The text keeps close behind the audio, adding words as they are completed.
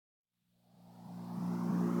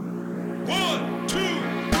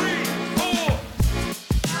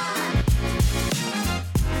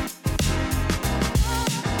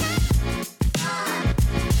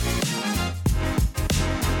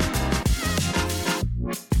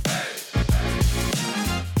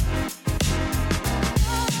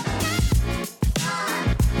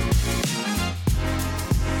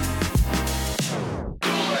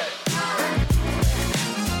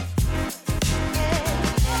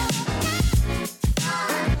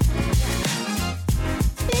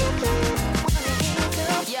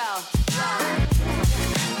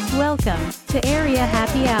Welcome to Area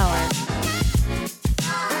Happy Hour.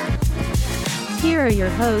 Here are your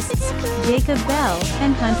hosts, Jacob Bell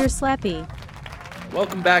and Hunter Sleppy.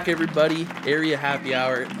 Welcome back, everybody. Area Happy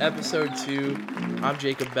Hour, Episode 2. I'm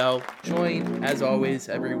Jacob Bell, joined, as always,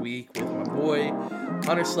 every week with my boy,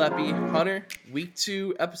 Hunter Sleppy. Hunter, Week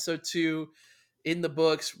 2, Episode 2, in the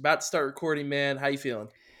books. About to start recording, man. How you feeling?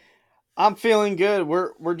 I'm feeling good.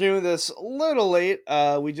 We're doing this a little late.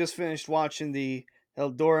 We just finished watching the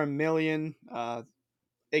Eldora Million.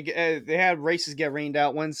 They had races get rained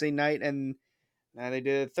out Wednesday night, and they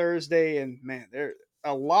did it Thursday. And man, there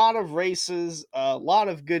a lot of races, a lot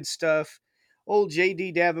of good stuff. Old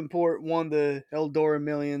JD Davenport won the Eldora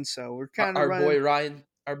Million, so we're kind of Our running.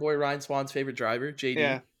 boy Ryan Swan's favorite driver, JD.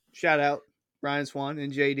 Yeah, shout out Ryan Swan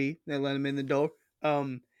and JD. They let him in the door.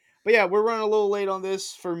 But yeah, we're running a little late on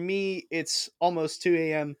this. For me, it's almost 2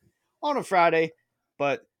 a.m. on a Friday,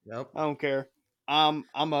 but Yep. I don't care. I'm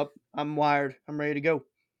up. I'm wired. I'm ready to go.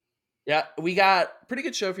 Yeah, we got a pretty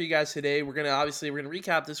good show for you guys today. We're gonna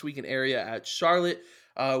recap this week in area at Charlotte.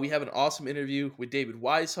 We have an awesome interview with David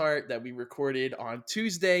Wiseheart that we recorded on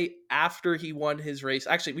Tuesday after he won his race.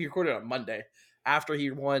 Actually, we recorded on Monday after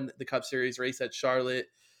he won the Cup Series race at Charlotte.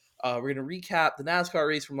 We're gonna recap the NASCAR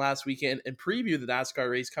race from last weekend and preview the NASCAR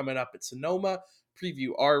race coming up at Sonoma. Preview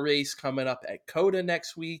our race coming up at COTA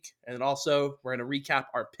next week, and then also we're gonna recap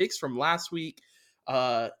our picks from last week.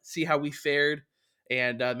 See how we fared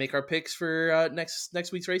and make our picks for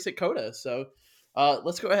next week's race at COTA. So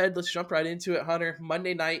let's go ahead. Let's jump right into it, Hunter.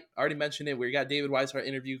 Monday night, I already mentioned it. We got David Wiseheart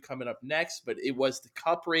interview coming up next, but it was the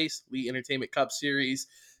Cup race, Lee Entertainment Cup Series,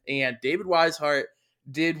 and David Wiseheart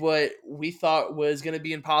did what we thought was going to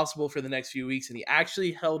be impossible for the next few weeks, and he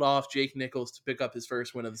actually held off Jake Nichols to pick up his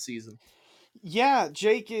first win of the season. Yeah,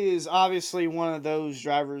 Jake is obviously one of those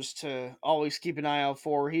drivers to always keep an eye out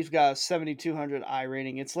for. He's got a 7,200 I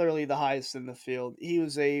rating. It's literally the highest in the field. He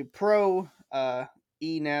was a pro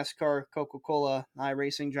NASCAR Coca-Cola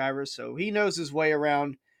iRacing driver, so he knows his way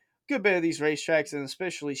around a good bit of these racetracks, and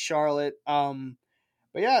especially Charlotte. But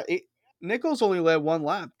yeah, Nichols only led one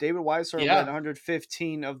lap. David Weishart led Yeah.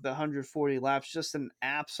 115 of the 140 laps. Just an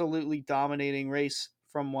absolutely dominating race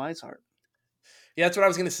from Weishart. Yeah, that's what I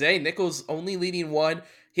was going to say. Nichols only leading one.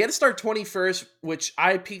 He had to start 21st, which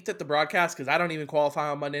I peeked at the broadcast because I don't even qualify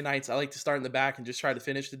on Monday nights. I like to start in the back and just try to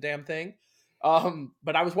finish the damn thing.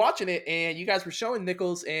 But I was watching it, and you guys were showing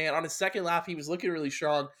Nichols, and on his second lap, he was looking really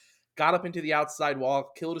strong. Got up into the outside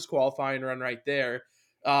wall, killed his qualifying run right there.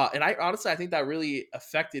 And I think that really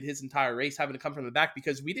affected his entire race, having to come from the back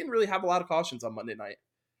because we didn't really have a lot of cautions on Monday night.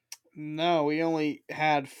 No, we only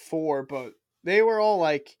had four, but they were all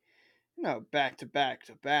like, back to back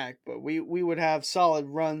to back. But we would have solid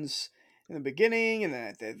runs in the beginning and then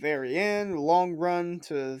at the very end, a long run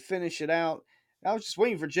to finish it out. I was just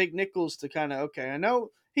waiting for Jake Nichols to kind of I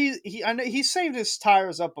know I know he saved his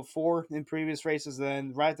tires up before in previous races,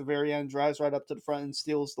 then right at the very end drives right up to the front and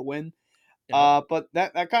steals the win. Yep. But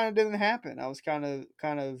that kind of didn't happen. I was kind of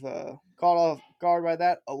caught off guard by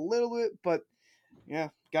that a little bit, but yeah,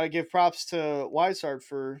 got to give props to Wiseheart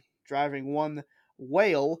for driving one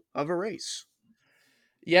whale of a race.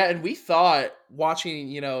 Yeah, and we thought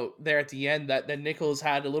watching, there at the end that Nichols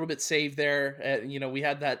had a little bit saved there. We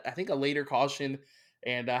had that, I think, a later caution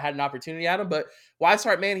and had an opportunity at him. But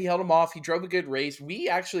Wiseheart, man, he held him off. He drove a good race. We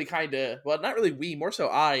actually kind of, well, not really we, more so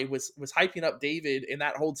I was hyping up David and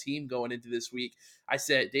that whole team going into this week. I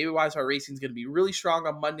said David Wiseheart Racing is going to be really strong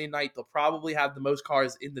on Monday night. They'll probably have the most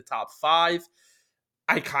cars in the top 5.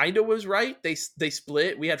 I kind of was right. They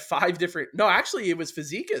split. We had 5 different. No, actually, it was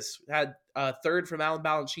Fazekas had a third from Alan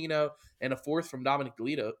Balancino and a fourth from Dominic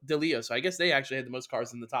DeLeo. So I guess they actually had the most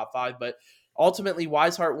cars in the top 5. But ultimately,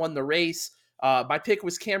 Wiseheart won the race. My pick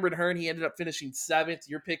was Cameron Hearn. He ended up finishing 7th.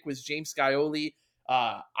 Your pick was James Scioli.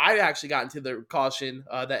 I actually got into the caution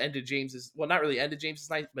that ended James's. Well, not really ended James's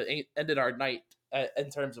night, but ended our night in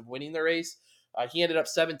terms of winning the race. He ended up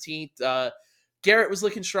 17th. Garrett was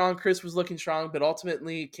looking strong. Chris was looking strong, but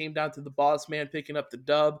ultimately it came down to the boss man picking up the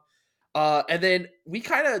dub. And then we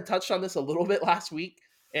kind of touched on this a little bit last week,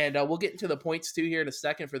 and we'll get into the points too here in a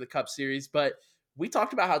second for the Cup Series. But we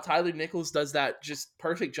talked about how Tyler Nichols does that just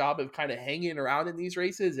perfect job of kind of hanging around in these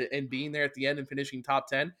races and being there at the end and finishing top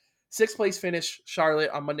 10. 6th place finish, Charlotte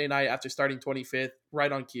on Monday night after starting 25th.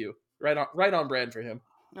 Right on cue. Right on brand for him.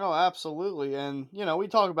 Oh, absolutely. And, we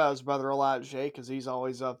talk about his brother a lot, Jay, because he's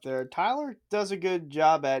always up there. Tyler does a good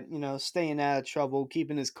job at, staying out of trouble,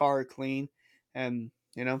 keeping his car clean. And,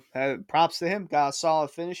 props to him. Got a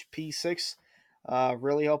solid finish, P6.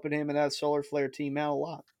 Really helping him and that Solar Flare team out a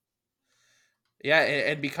lot. Yeah,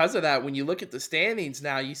 and because of that, when you look at the standings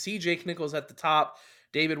now, you see Jake Nichols at the top.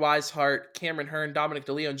 David Wiseheart, Cameron Hearn, Dominic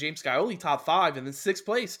DeLeo, and James Scioli top five. And then sixth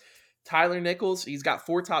place, Tyler Nichols. He's got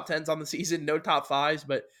 4 top tens on the season, no top fives,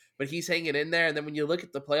 but he's hanging in there. And then when you look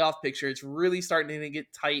at the playoff picture, it's really starting to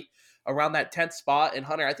get tight around that 10th spot. And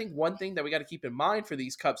Hunter, I think one thing that we got to keep in mind for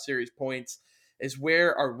these Cup Series points is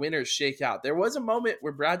where our winners shake out. There was a moment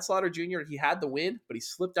where Brad Slaughter Jr., he had the win, but he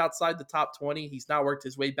slipped outside the top 20. He's now worked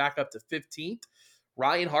his way back up to 15th.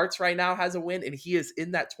 Ryan Hartz right now has a win, and he is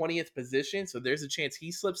in that 20th position, so there's a chance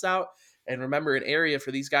he slips out. And remember, an area for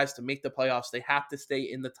these guys to make the playoffs, they have to stay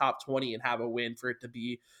in the top 20 and have a win for it to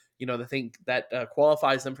be, the thing that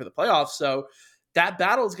qualifies them for the playoffs. So that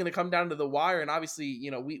battle is going to come down to the wire. And obviously,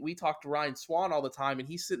 we talk to Ryan Swan all the time, and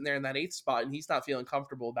he's sitting there in that 8th spot, and he's not feeling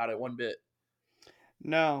comfortable about it one bit.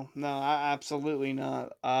 No, absolutely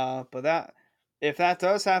not. But that if that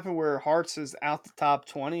does happen, where Hearts is out the top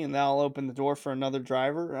 20, and that'll open the door for another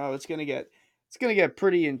driver, it's gonna get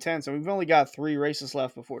pretty intense. And we've only got 3 races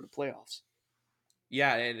left before the playoffs.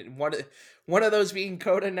 Yeah, and one of those being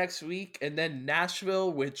COTA next week, and then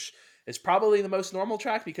Nashville, which is probably the most normal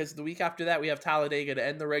track because the week after that we have Talladega to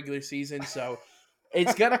end the regular season. So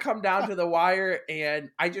it's gonna come down to the wire, and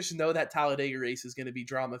I just know that Talladega race is gonna be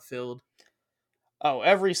drama filled. Oh,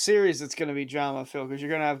 every series it's going to be drama filled because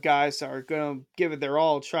you're going to have guys that are going to give it their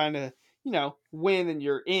all, trying to win, and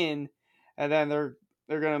you're in, and then they're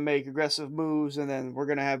going to make aggressive moves, and then we're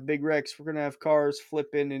going to have big wrecks. We're going to have cars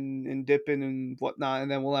flipping and dipping and whatnot,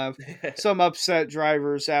 and then we'll have some upset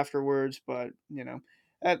drivers afterwards. But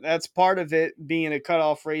that's part of it being a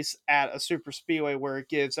cutoff race at a super speedway where it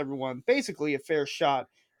gives everyone basically a fair shot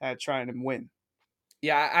at trying to win.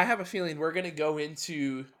 Yeah, I have a feeling we're going to go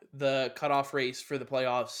into the cutoff race for the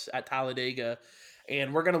playoffs at Talladega,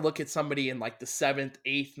 and we're going to look at somebody in like the 7th,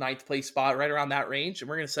 8th, ninth place spot, right around that range, and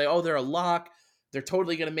we're going to say, oh, they're a lock. They're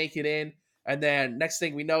totally going to make it in. And then next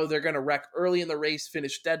thing we know, they're going to wreck early in the race,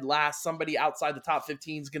 finish dead last. Somebody outside the top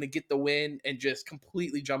 15 is going to get the win and just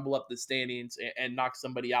completely jumble up the standings and knock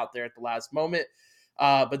somebody out there at the last moment.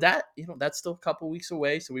 But that's still a couple weeks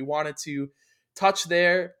away. So we wanted to touch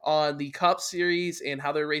there on the Cup Series and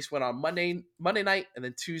how their race went on Monday night, and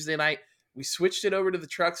then Tuesday night we switched it over to the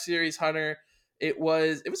Truck Series. Hunter, it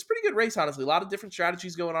was a pretty good race, honestly. A lot of different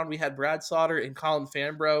strategies going on. We had Brad Sauter and Colin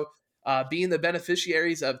Fambro being the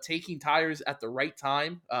beneficiaries of taking tires at the right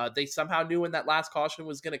time. They somehow knew when that last caution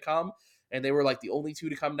was going to come, and they were like the only two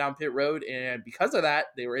to come down pit road. And because of that,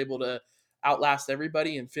 they were able to outlast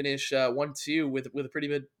everybody and finish 1-2 with a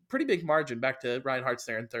pretty big margin back to Ryan Hartz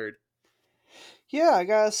there in third. Yeah, I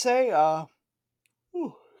gotta say,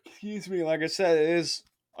 whew, excuse me. Like I said, it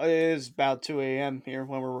is about 2 a.m. here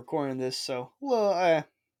when we're recording this, so well,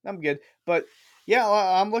 I'm good. But yeah,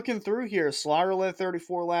 I'm looking through here. Slaughter led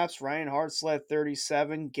 34 laps. Ryan Hartz led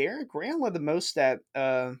 37. Garrett Graham led the most at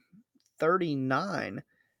 39.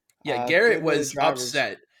 Yeah, Garrett Good bit of was drivers.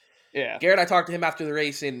 upset. Yeah. Garrett, I talked to him after the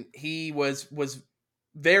race, and he was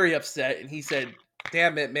very upset, and he said,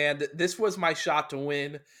 "Damn it, man! This was my shot to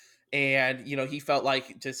win." And he felt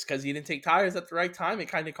like just because he didn't take tires at the right time, it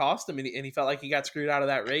kind of cost him, and he felt like he got screwed out of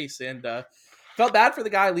that race, and felt bad for the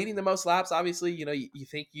guy leading the most laps. Obviously, you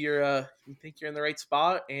think you're in the right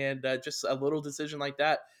spot, and just a little decision like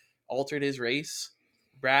that altered his race.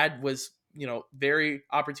 Brad was very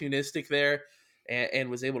opportunistic there, and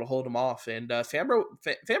was able to hold him off. And Fambro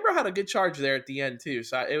had a good charge there at the end too.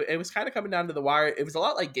 So it was kind of coming down to the wire. It was a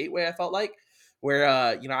lot like Gateway, I felt like, where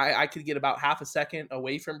I could get about half a second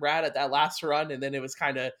away from Brad at that last run, and then it was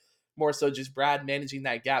kind of more so just Brad managing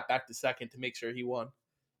that gap back to second to make sure he won.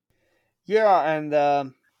 Yeah,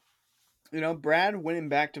 and Brad winning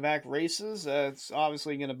back-to-back races, it's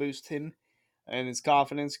obviously going to boost him and his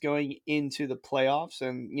confidence going into the playoffs,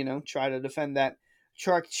 and try to defend that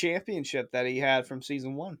truck championship that he had from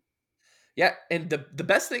season one. Yeah, and the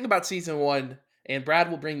best thing about season one, and Brad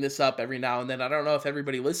will bring this up every now and then. I don't know if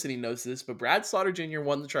everybody listening knows this, but Brad Slaughter Jr.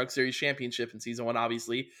 won the Truck Series championship in season one,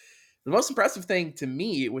 obviously. The most impressive thing to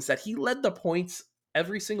me was that he led the points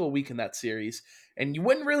every single week in that series. And you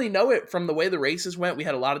wouldn't really know it from the way the races went. We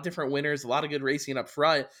had a lot of different winners, a lot of good racing up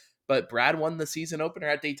front. But Brad won the season opener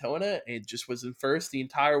at Daytona and just was in first the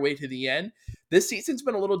entire way to the end. This season's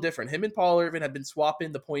been a little different. Him and Paul Irvin have been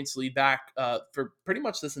swapping the points lead back for pretty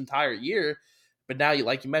much this entire year. But now,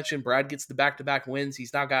 like you mentioned, Brad gets the back-to-back wins.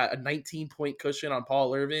 He's now got a 19-point cushion on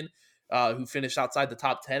Paul Irvin, who finished outside the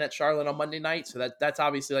top 10 at Charlotte on Monday night. So that's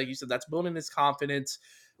obviously, like you said, that's building his confidence.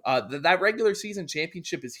 That regular season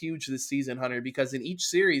championship is huge this season, Hunter, because in each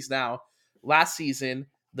series now, last season,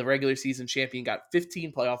 the regular season champion got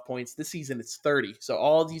 15 playoff points. This season, it's 30. So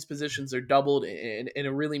all these positions are doubled, and it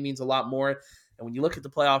really means a lot more. And when you look at the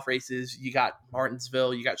playoff races, you got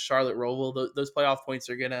Martinsville, you got Charlotte Roval. Those playoff points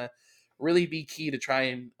are gonna really be key to try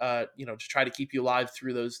and to try to keep you alive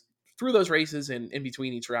through those races and in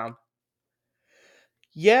between each round.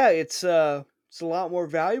 Yeah, it's a lot more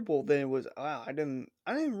valuable than it was. Wow, I didn't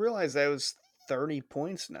realize that it was 30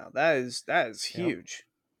 points now. That is Yep. huge.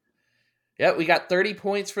 Yeah, we got 30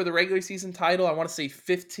 points for the regular season title. I want to say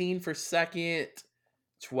 15 for second,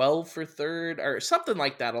 12 for third, or something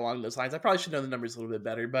like that along those lines. I probably should know the numbers a little bit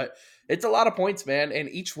better, but it's a lot of points, man. And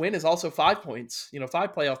each win is also 5 points,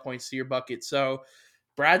 5 playoff points to your bucket. So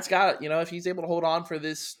Brad's got, if he's able to hold on for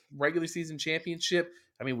this regular season championship,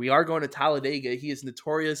 I mean, we are going to Talladega. He is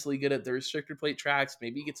notoriously good at the restrictor plate tracks.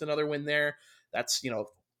 Maybe he gets another win there. That's,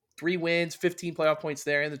 3 wins, 15 playoff points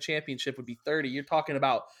there, and the championship would be 30. You're talking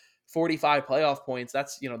about 45 playoff points.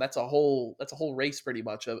 That's a whole race pretty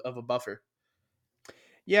much of a buffer.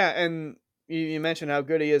 Yeah, and you mentioned how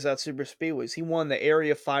good he is at super speedways. He won the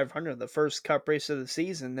Area 500, the first Cup race of the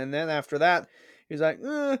season, and then after that, he's like,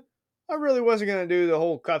 I really wasn't gonna do the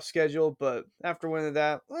whole Cup schedule, but after winning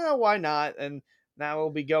that, well, why not? And now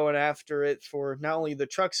we'll be going after it for not only the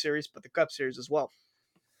Truck Series but the Cup Series as well.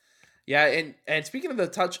 Yeah, and speaking of the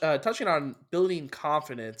touching on building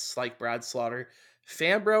confidence, like Brad Slaughter,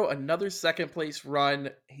 Fambro, another second place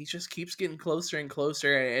run. He just keeps getting closer and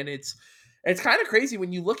closer, and it's kind of crazy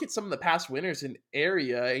when you look at some of the past winners in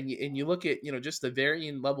area, and you look at just the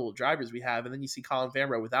varying level of drivers we have, and then you see Colin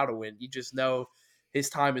Fambro without a win. You just know his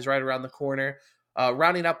time is right around the corner.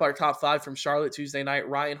 Rounding up our top five from Charlotte Tuesday night,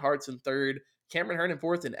 Ryan Hart's in third, Cameron Hearn in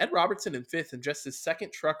fourth, and Ed Robertson in fifth in just his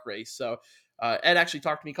second truck race. So Ed actually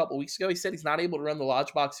talked to me a couple weeks ago. He said he's not able to run the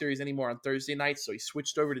Lodge Box Series anymore on Thursday nights, so he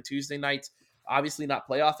switched over to Tuesday nights. Obviously not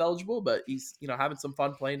playoff eligible, but he's having some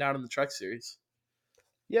fun playing down in the Truck Series.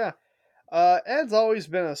 Yeah, Ed's always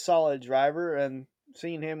been a solid driver, and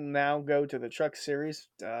seeing him now go to the Truck Series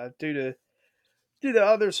due to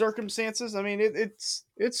other circumstances, I mean,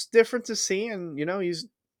 it's different to see, and he's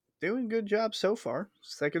doing a good job so far.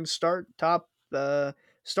 Second start, starting Top the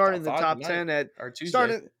five top tonight 10 at or Tuesday.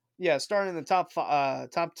 starting. Yeah, starting the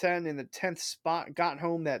top 10 in the 10th spot, got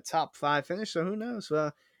home that top 5 finish. So who knows?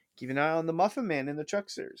 Keep an eye on the Muffin Man in the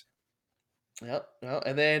Truck Series. Yep. Well,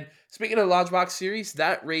 and then speaking of the Lodge Box Series,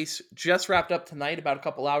 that race just wrapped up tonight about a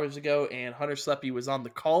couple hours ago, and Hunter Sleppy was on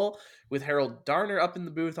the call with Harold Darner up in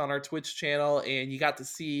the booth on our Twitch channel, and you got to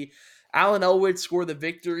see Alan Elwood score the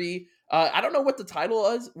victory. I don't know what the title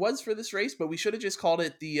was for this race, but we should have just called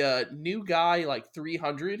it the new guy like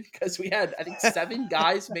 300 because we had I think 7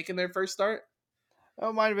 guys making their first start. Oh,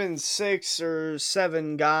 it might have been 6 or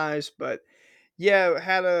 7 guys, but yeah, it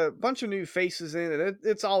had a bunch of new faces in it.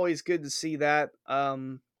 It's always good to see that,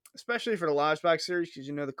 especially for the Lodgeback series, because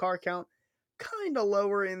the car count kind of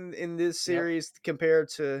lower in this Yep. series compared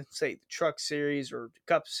to say the Truck Series or the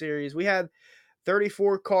Cup Series. We had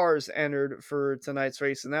 34 cars entered for tonight's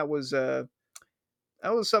race, and that was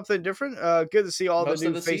something different. Good to see all the Most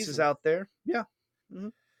of new the faces season. out there. Yeah.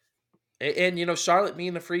 Mhm. And Charlotte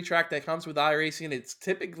being the free track that comes with iRacing, it's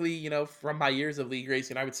typically, from my years of league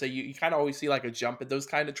racing, I would say you kind of always see like a jump at those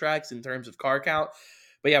kind of tracks in terms of car count.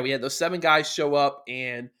 But yeah, we had those 7 guys show up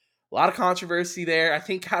and a lot of controversy there. I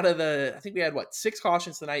think we had 6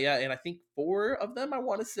 cautions tonight, yeah, and I think 4 of them I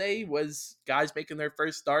want to say was guys making their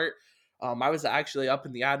first start. I was actually up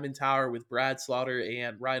in the admin tower with Brad Slaughter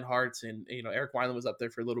and Ryan Hartz, and Eric Wineland was up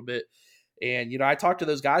there for a little bit. And I talked to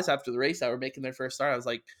those guys after the race that were making their first start.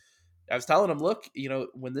 I was telling him, look,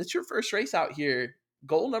 when it's your first race out here,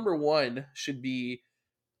 goal number one should be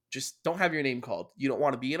just don't have your name called. You don't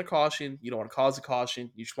want to be in a caution. You don't want to cause a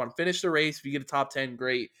caution. You just want to finish the race. If you get a top 10,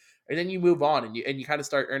 great. And then you move on and you kind of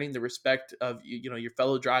start earning the respect of your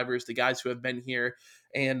fellow drivers, the guys who have been here.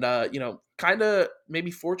 And kind of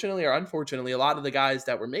maybe fortunately or unfortunately, a lot of the guys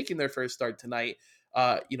that were making their first start tonight,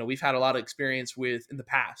 we've had a lot of experience with in the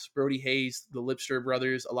past. Brody Hayes, the Lipster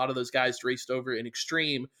brothers, a lot of those guys raced over in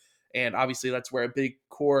Extreme. And obviously that's where a big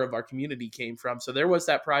core of our community came from. So there was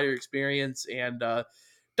that prior experience, and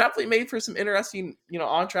definitely made for some interesting,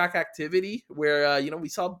 on track activity where, we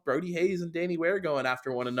saw Brody Hayes and Danny Ware going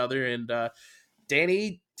after one another. And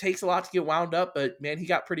Danny takes a lot to get wound up, but man, he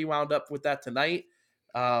got pretty wound up with that tonight.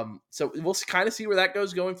 So we'll kind of see where that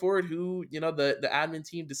goes going forward. Who, the admin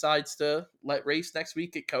team decides to let race next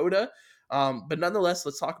week at COTA. But nonetheless,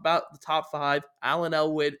 let's talk about the top 5. Alan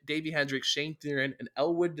Elwood, Davey Hendricks, Shane Thurin, and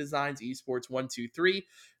Elwood Designs Esports 1, 2, 3.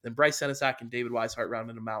 Then Bryce Senesac and David Wiseheart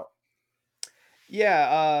rounding them out.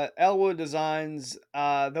 Yeah, Elwood Designs,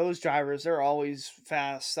 those drivers, they're always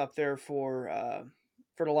fast up there for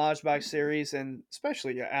the Lodgeback series, and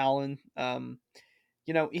especially Allen.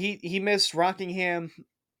 He missed Rockingham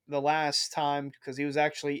the last time because he was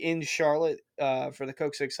actually in Charlotte for the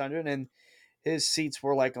Coke 600, and his seats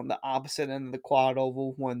were like on the opposite end of the quad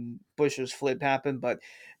oval when Bush's flip happened. But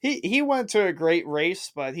he went to a great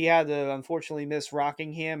race, but he had to unfortunately miss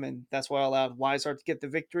Rockingham, and that's what allowed Wiseheart to get the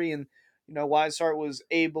victory. And Wiseheart was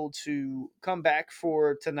able to come back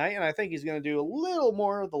for tonight, and I think he's going to do a little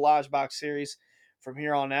more of the Lodge Box series from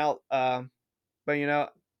here on out.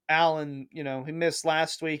 But Allen, he missed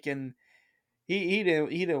last week, and he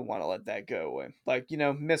didn't want to let that go away. Like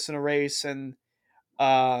missing a race and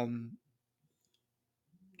um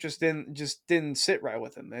just didn't sit right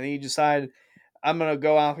with him, and he decided, I'm gonna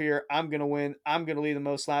go out here, I'm gonna win, I'm gonna lead the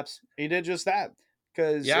most laps. He did just that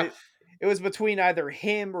because Yeah. it was between either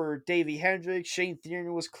him or Davey Hendricks. Shane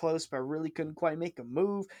Thierry was close, but really couldn't quite make a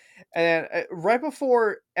move. And right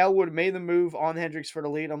before Elwood made the move on Hendricks for the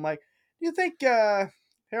lead, I'm like, do you think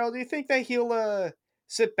Harold? Do you think that he'll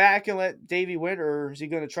sit back and let Davey win, or is he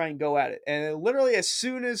going to try and go at it? And literally, as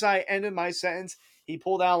soon as I ended my sentence, he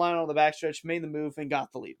pulled out a line on the backstretch, made the move, and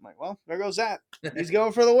got the lead. I'm like, well, there goes that. He's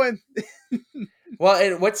going for the win. Well,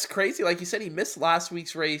 and what's crazy, like you said, he missed last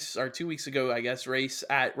week's race, or 2 weeks ago, I guess, race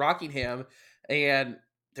at Rockingham, and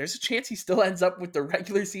there's a chance he still ends up with the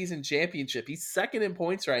regular season championship. He's second in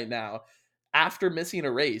points right now after missing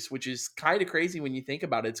a race, which is kind of crazy when you think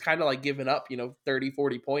about it. It's kind of like giving up, 30,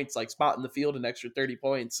 40 points, like spot in the field an extra 30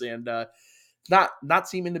 points. And not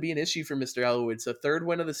seeming to be an issue for Mr. Elwood. It's a third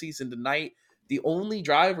win of the season tonight. The only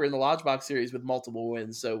driver in the Lodge Box series with multiple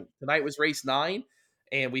wins. So tonight was race 9,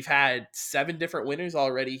 and we've had 7 different winners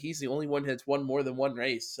already. He's the only one that's won more than one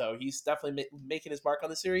race. So he's definitely making his mark on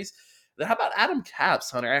the series. Then how about Adam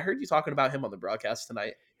Capps, Hunter? I heard you talking about him on the broadcast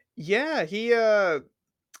tonight. Yeah, he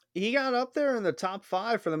got up there in the top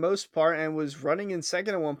 5 for the most part and was running in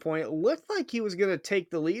second at one point. It looked like he was going to take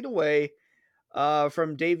the lead away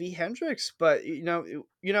from Davey Hendricks, but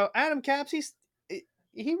Adam Capps,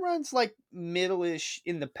 he runs like middle-ish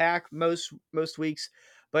in the pack most weeks,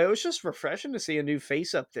 but it was just refreshing to see a new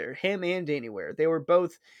face up there. Him and Danny Ware, they were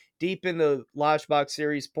both deep in the Lodge Box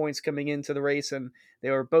Series points coming into the race, and they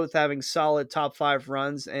were both having solid top 5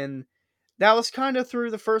 runs, and that was kind of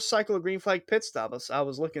through the first cycle of green flag pit stop. I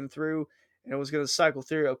was looking through, and it was going to cycle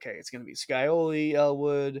through. Okay, it's going to be Scioli,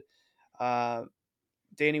 Elwood, uh,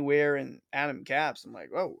 Danny Ware, and Adam Capps. I'm like,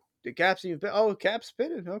 oh, did Capps even pit? Oh, Capps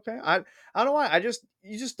pitted. Okay, I don't know why.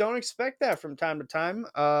 You just don't expect that from time to time.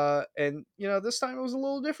 And this time it was a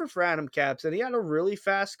little different for Adam Capps, and he had a really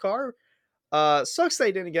fast car. Sucks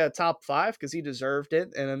they didn't get a top 5 because he deserved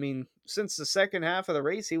it. And I mean, since the second half of the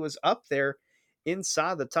race, he was up there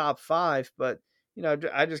inside the top 5. But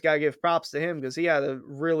I just gotta give props to him because he had a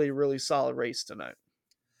really really solid race tonight.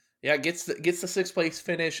 Yeah, gets the sixth place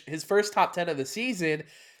finish. His first top 10 of the season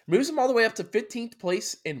moves him all the way up to 15th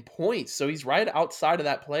place in points. So he's right outside of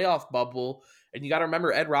that playoff bubble. And you got to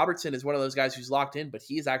remember, Ed Robertson is one of those guys who's locked in, but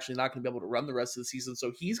he is actually not going to be able to run the rest of the season.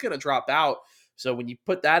 So he's going to drop out. So when you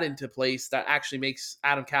put that into place, that actually makes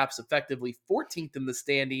Adam Capps effectively 14th in the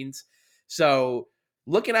standings. So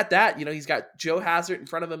looking at that, he's got Joe Hazard in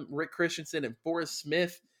front of him, Rick Christensen, and Forrest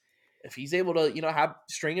Smith. If he's able to, have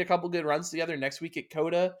string a couple good runs together next week at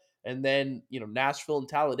COTA, and then Nashville and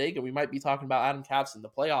Talladega, we might be talking about Adam Capps in the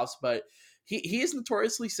playoffs. But he has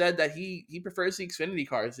notoriously said that he prefers the Xfinity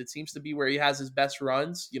cars. It seems to be where he has his best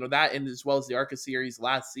runs. That, and as well as the ARCA series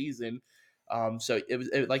last season. So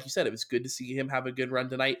like you said, it was good to see him have a good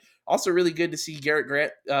run tonight. Also, really good to see Garrett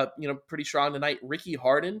Grant, pretty strong tonight. Ricky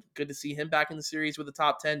Harden, good to see him back in the series with the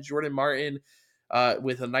top 10. Jordan Martin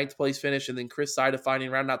with a ninth place finish, and then Chris Sida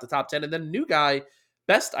finding rounding out the top 10. And then new guy,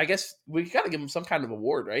 best, I guess we got to give him some kind of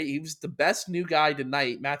award, right? He was the best new guy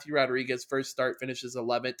tonight. Matthew Rodriguez, first start, finishes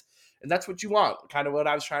 11th. And that's what you want. Kind of what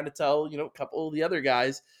I was trying to tell, a couple of the other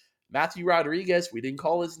guys. Matthew Rodriguez, we didn't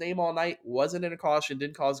call his name all night, wasn't in a caution,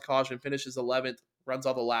 didn't cause a caution, finishes 11th, runs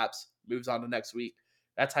all the laps, moves on to next week.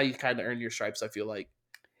 That's how you kind of earn your stripes, I feel like.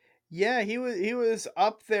 Yeah, he was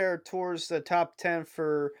up there towards the top 10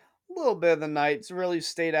 for a little bit of the night. It's really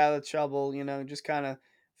stayed out of trouble, just kind of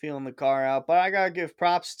feeling the car out. But I gotta give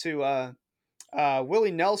props to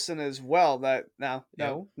Willie Nelson as well. That now, Yep.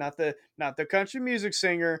 no, not the country music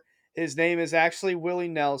singer. His name is actually Willie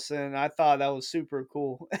Nelson. I thought that was super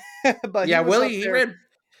cool. But he Yeah, was up Willie, he there. ran.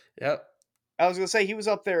 Yep. I was gonna say he was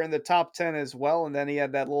up there in the top 10 as well, and then he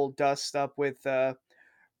had that little dust up with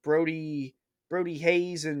Brody Brody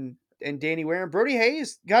Hayes and Danny Ware. Brody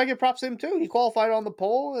Hayes, gotta give props to him too. He qualified on the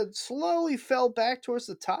pole and slowly fell back towards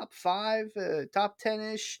the top 5, top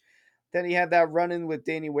 10-ish. Then he had that run in with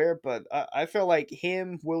Danny Ware, but I feel like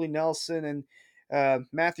him, Willie Nelson, and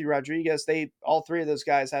Matthew Rodriguez, all three of those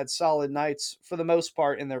guys had solid nights for the most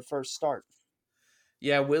part in their first start.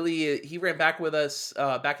 Yeah, Willie, he ran back with us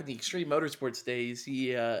back in the Extreme Motorsports days.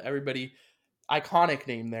 He everybody iconic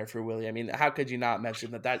name there for Willie. I mean, how could you not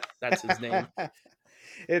mention that's his name?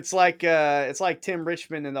 It's like Tim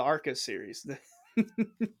Richmond in the Arca series.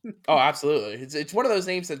 Oh, absolutely. It's one of those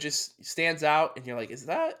names that just stands out, and you're like, is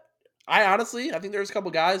that? I think there was a couple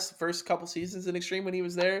guys first couple seasons in Extreme when he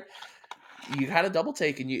was there. You had a double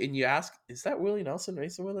take, and you ask, is that Willie Nelson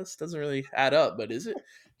racing with us? Doesn't really add up, but is it?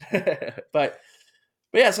 But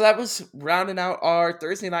yeah, so that was rounding out our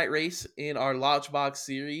Thursday night race in our Lodge Box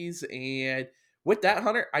series. And with that,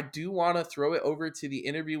 Hunter, I do want to throw it over to the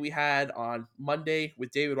interview we had on Monday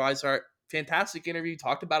with David Wiseheart. Fantastic interview.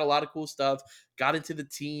 Talked about a lot of cool stuff. Got into the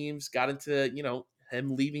teams. Got into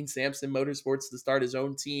him leaving Samson Motorsports to start his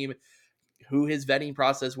own team. Who his vetting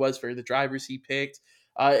process was for the drivers he picked.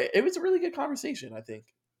 It was a really good conversation, I think.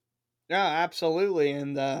 Yeah, absolutely.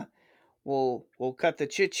 And we'll cut the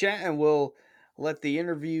chit chat and we'll let the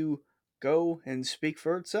interview go and speak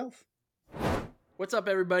for itself. What's up,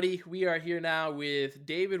 everybody? We are here now with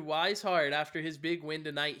David Wiseheart after his big win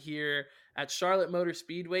tonight here at Charlotte Motor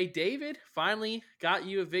Speedway. David finally got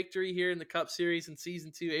you a victory here in the Cup Series in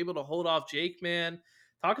Season 2, able to hold off Jake, man.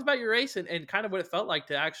 Talk about your race and kind of what it felt like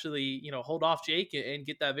to actually, hold off Jake and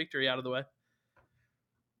get that victory out of the way.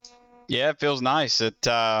 Yeah, it feels nice. It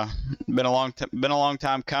been a long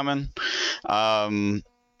time coming.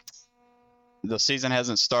 The season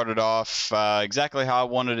hasn't started off exactly how I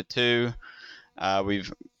wanted it to.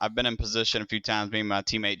 I've been in position a few times, me and my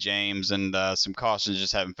teammate James, and some cautions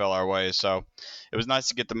just haven't fell our way. So it was nice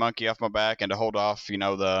to get the monkey off my back and to hold off,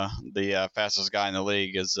 the fastest guy in the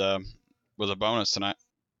league was a bonus tonight.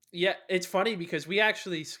 Yeah, it's funny because we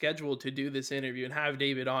actually scheduled to do this interview and have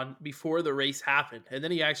David on before the race happened. And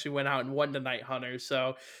then he actually went out and won tonight, Hunter.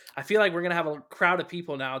 So I feel like we're going to have a crowd of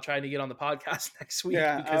people now trying to get on the podcast next week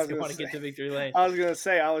because they want to get to victory lane. I was going to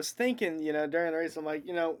say, I was thinking, during the race, I'm like,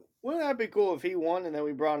 wouldn't that be cool if he won and then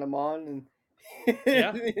we brought him on and,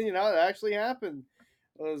 yeah. it actually happened.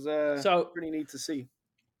 It was pretty neat to see.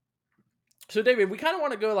 So, David, we kind of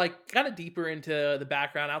want to go kind of deeper into the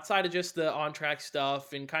background outside of just the on-track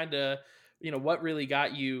stuff and kind of, what really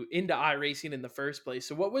got you into iRacing in the first place.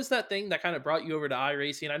 So what was that thing that kind of brought you over to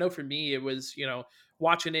iRacing? I know for me, it was,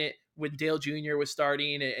 watching it when Dale Jr. was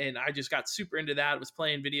starting and I just got super into that. I was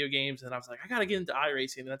playing video games and I was like, I got to get into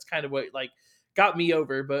iRacing. And that's kind of what got me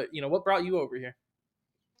over. But, what brought you over here?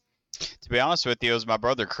 To be honest with you, it was my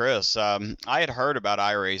brother Chris. I had heard about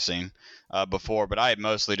iRacing before, but I had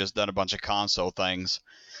mostly just done a bunch of console things.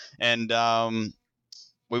 And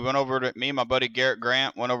we went over to, me and my buddy Garrett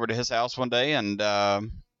Grant went over to his house one day, and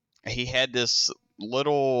he had this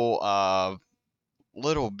little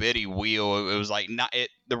bitty wheel. It was like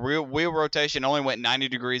the real wheel rotation only went 90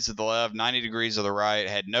 degrees to the left, 90 degrees to the right. It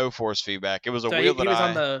had no force feedback. It was a wheel that he was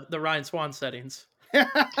on the Ryan Swan settings.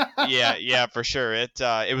 yeah, for sure. It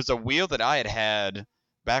was a wheel that I had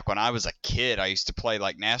back when I was a kid. I used to play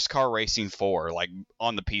like NASCAR Racing 4, like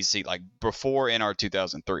on the PC, like before NR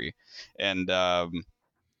 2003. And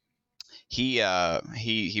he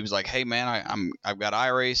was like, "Hey man, I've got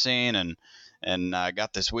iRacing and I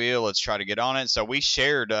got this wheel. Let's try to get on it." So we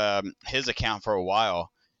shared his account for a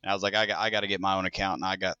while. And I was like, I got to get my own account, and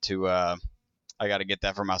I got to get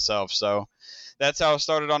that for myself. So that's how I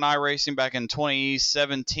started on iRacing back in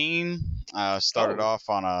 2017. Started off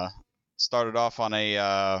on a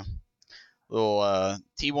little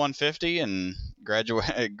T150 and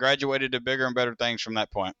graduated to bigger and better things from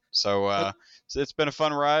that point. So it's been a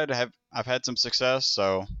fun ride. I've had some success.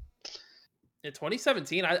 So in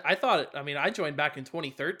 2017, I thought, I joined back in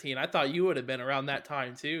 2013. I thought you would have been around that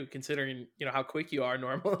time too, considering, how quick you are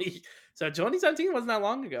normally. So 2017 wasn't that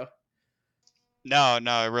long ago. No,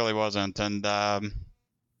 it really wasn't. And I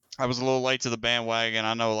was a little late to the bandwagon.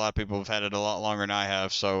 I know a lot of people have had it a lot longer than I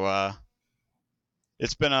have. So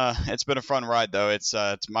it's been a fun ride though. It's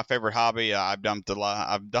my favorite hobby. I've dumped a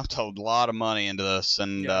lot of money into this,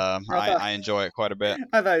 and I enjoy it quite a bit.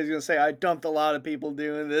 I thought he was gonna say I dumped a lot of people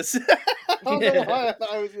doing this. I don't know why I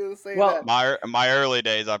thought I was gonna say that. My early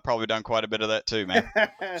days, I've probably done quite a bit of that too, man.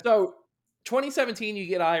 So 2017, you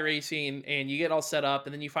get iRacing and you get all set up,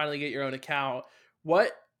 and then you finally get your own account.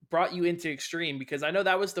 What brought you into Extreme? Because I know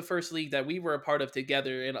that was the first league that we were a part of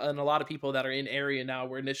together, and a lot of people that are in area now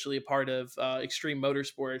were initially a part of Extreme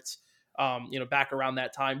Motorsports, back around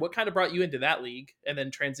that time. What kind of brought you into that league and then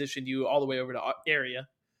transitioned you all the way over to area?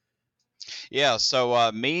 Yeah,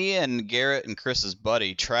 so me and Garrett and Chris's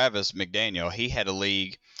buddy, Travis McDaniel, he had a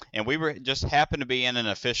league, and we were just happened to be in an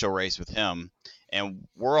official race with him. And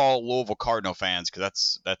we're all Louisville Cardinal fans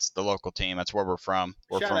because that's the local team. That's where we're from.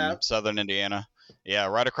 We're from Southern Indiana. Yeah,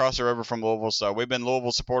 right across the river from Louisville. So we've been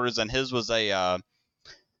Louisville supporters, and his was a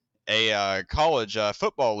college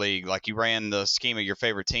football league. Like you ran the scheme of your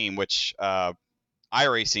favorite team, which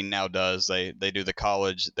iRacing now does. They do the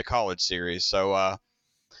college series. So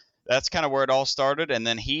that's kind of where it all started. And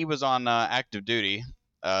then he was on active duty,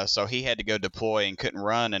 so he had to go deploy and couldn't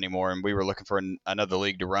run anymore. And we were looking for another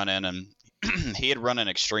league to run in, and he had run an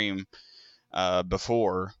Extreme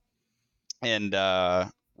before, and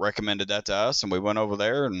recommended that to us, and we went over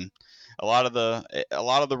there, and a lot of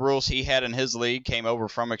the rules he had in his league came over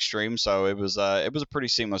from Extreme, so it was a pretty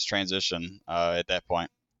seamless transition at that point.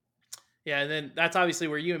 Yeah, and then that's obviously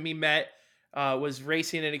where you and me met. Was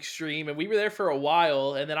racing at Extreme, and we were there for a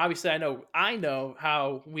while. And then obviously, I know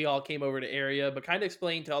how we all came over to area, but kind of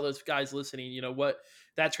explain to all those guys listening, what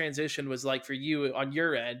that transition was like for you on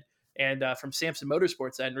your end, and from Samson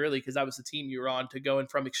Motorsports end, really, because that was the team you were on, to going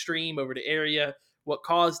from Extreme over to area. What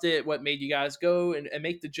caused it? What made you guys go and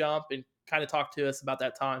make the jump? And kind of talk to us about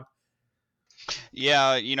that time.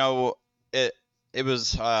 Yeah, it it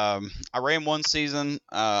was I ran one season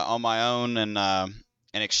on my own and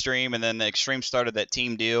in Extreme, and then the Extreme started that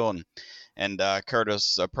team deal, and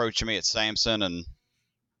Curtis approached me at Samson,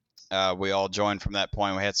 and we all joined from that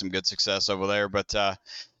point. We had some good success over there, but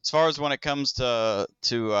as far as when it comes to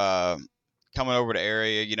coming over to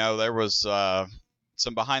area, there was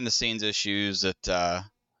some behind the scenes issues that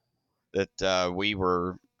we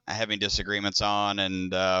were having disagreements on,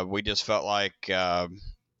 and we just felt like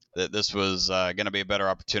that this was going to be a better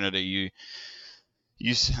opportunity.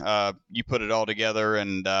 You put it all together,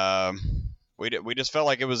 and we just felt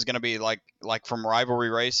like it was going to be like from rivalry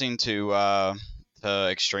racing to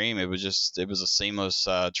Extreme. It was a seamless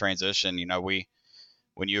transition.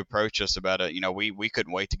 When you approached us about it, we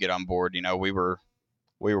couldn't wait to get on board. We were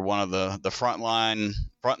one of the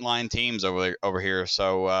frontline teams over here.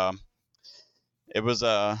 So it was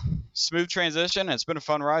a smooth transition, and it's been a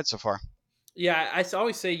fun ride so far. Yeah,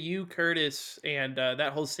 always say you, Curtis, and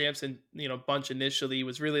that whole Samson, bunch initially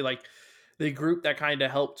was really like the group that kind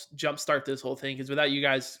of helped jumpstart this whole thing. Because without you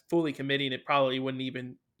guys fully committing, it probably wouldn't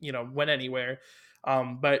even went anywhere.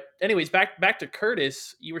 But anyways, back to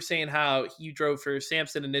Curtis. You were saying how you drove for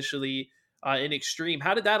Samson initially in Extreme.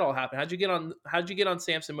 How did that all happen? How'd you get on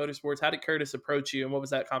Samson Motorsports? How did Curtis approach you, and what was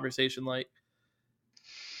that conversation like?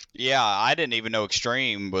 Yeah, I didn't even know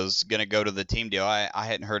Extreme was gonna go to the team deal. I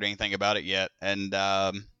hadn't heard anything about it yet, and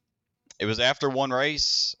it was after one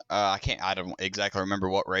race. I don't exactly remember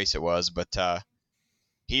what race it was, but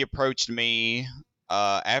he approached me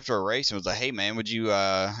after a race and was like, "Hey man, would you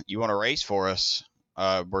want to race for us?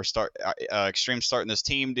 Extreme starting this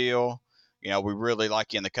team deal. We really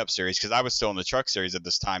like you in the Cup Series," because I was still in the Truck Series at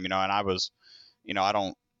this time, and I was, I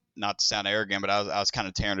don't, not to sound arrogant, but I was kind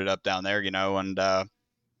of tearing it up down there,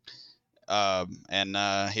 and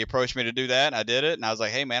he approached me to do that, and I did it, and I was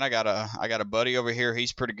like, "Hey man, I got a buddy over here.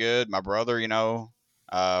 He's pretty good. My brother,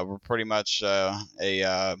 we're pretty much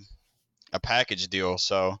a package deal."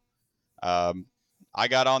 So um, I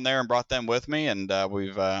got on there and brought them with me, and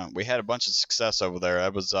we had a bunch of success over there.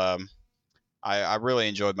 That was I really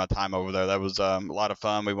enjoyed my time over there. That was a lot of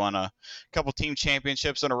fun. We won a couple team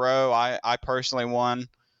championships in a row. I personally won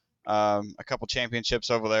a couple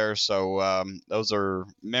championships over there. So those are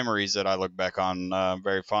memories that I look back on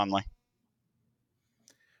very fondly.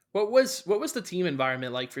 What was the team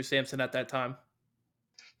environment like for Samson at that time?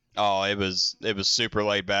 Oh, it was super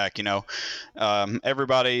laid back.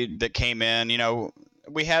 Everybody that came in,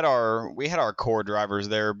 we had our core drivers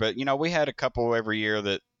there, but we had a couple every year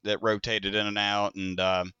that rotated in and out,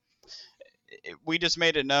 and we just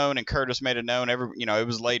made it known, and Curtis made it known. It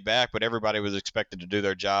was laid back, but everybody was expected to do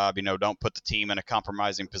their job. Don't put the team in a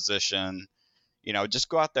compromising position. Just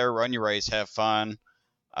go out there, run your race, have fun,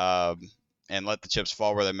 um, and let the chips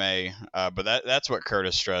fall where they may. But that's what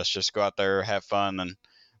Curtis stressed: just go out there, have fun, and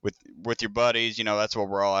with your buddies. That's what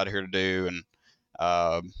we're all out here to do,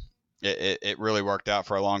 and it really worked out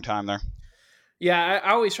for a long time there. Yeah,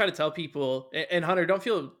 I always try to tell people, and Hunter, don't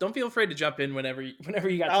feel afraid to jump in whenever you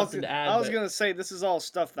got something to add. I was But gonna say this is all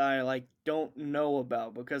stuff that I like don't know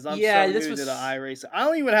about because I'm yeah, so this new was to the iRacing. I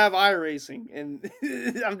don't even have iRacing, and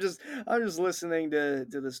I'm just listening to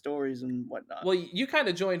the stories and whatnot. well, you kind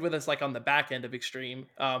of joined with us like on the back end of Extreme,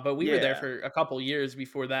 but we were there Yeah, for a couple years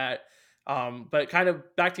before that. But kind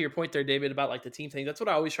of back to your point there, David, about like the team thing. That's what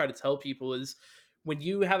I always try to tell people is when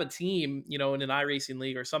you have a team, in an iRacing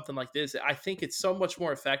league or something like this, I think it's so much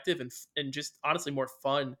more effective and just honestly more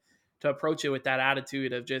fun to approach it with that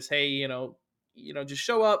attitude of just, hey, just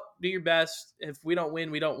show up, do your best. If we don't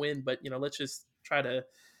win, we don't win. But let's just try to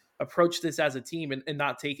approach this as a team and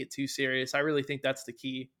not take it too serious. I really think that's the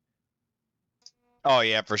key. Oh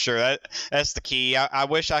yeah, for sure. That's the key. I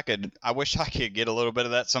wish I could. I wish I could get a little bit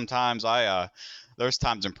of that sometimes. There's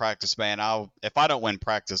times in practice, man. If I don't win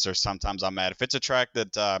practice, there's sometimes I'm mad. If it's a track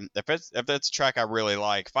that if it's a track I really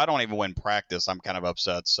like, if I don't even win practice, I'm kind of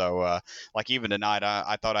upset. So like even tonight,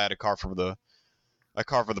 I thought I had a car for the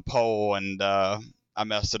pole, and I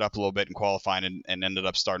messed it up a little bit in qualifying and ended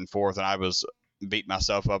up starting fourth, and I was beating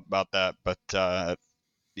myself up about that. But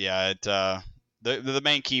yeah, the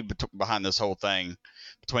main key behind this whole thing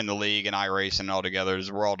between the league and iRacing all together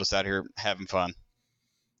is we're all just out here having fun.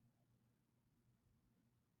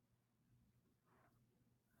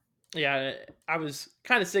 Yeah, I was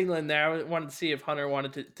kind of signaling there. I wanted to see if Hunter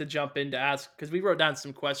wanted to jump in to ask because we wrote down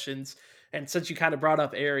some questions. And since you kind of brought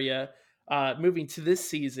up area, moving to this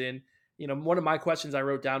season, one of my questions I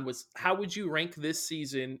wrote down was how would you rank this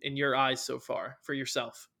season in your eyes so far for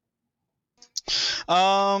yourself?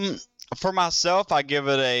 Um, for myself, I give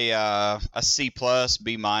it a C plus,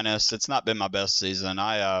 B minus. It's not been my best season.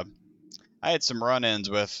 I had some run-ins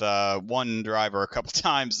with one driver a couple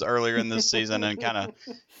times earlier in this season, and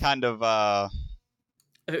kind of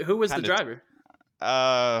Who was the driver?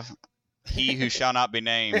 He who shall not be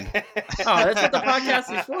named. Oh, that's what the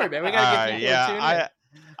podcast is for, man. We gotta get people to tune in.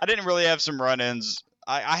 I didn't really have some run-ins.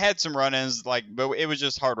 I had some run-ins, but it was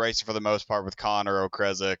just hard racing for the most part with Connor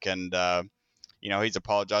O'Kresick, and he's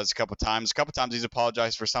apologized a couple times. A couple times he's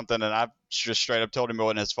apologized for something, and I've just straight up told him it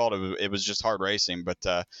wasn't his fault. It was just hard racing. But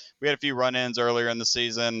we had a few run-ins earlier in the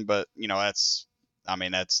season, but that's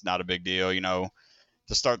not a big deal.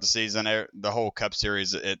 To start the season, the whole Cup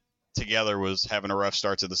Series it together was having a rough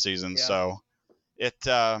start to the season. Yeah. So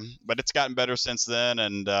but it's gotten better since then,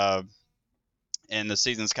 and the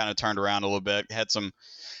season's kind of turned around a little bit. Had some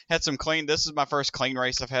clean. This is my first clean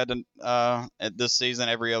race I've had at this season.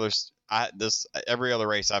 Every other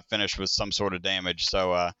race I've finished with some sort of damage.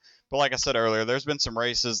 So, but like I said earlier, there's been some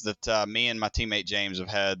races that me and my teammate James have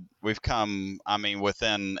had. We've come,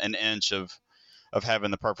 within an inch of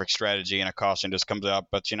having the perfect strategy, and a caution just comes out.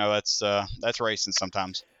 But that's racing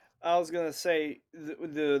sometimes. I was gonna say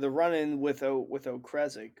the run-in with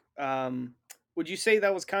O'Kresick. Would you say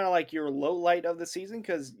that was kind of like your low light of the season?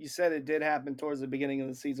 Because you said it did happen towards the beginning of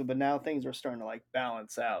the season, but now things are starting to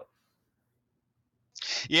balance out.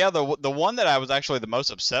 Yeah, the one that I was actually the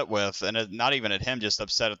most upset with, and not even at him, just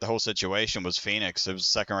upset at the whole situation, was Phoenix. It was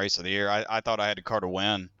the second race of the year. I thought I had a car to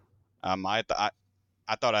win. I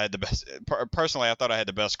thought I had the best. Personally, I thought I had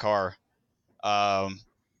the best car.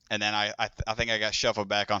 And then I think I got shuffled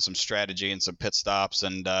back on some strategy and some pit stops,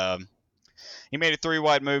 and he made a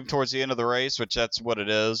 3-wide move towards the end of the race, which that's what it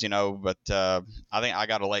is, But I think I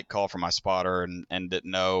got a late call from my spotter and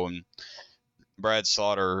didn't know, and Brad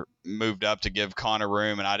Slaughter moved up to give Connor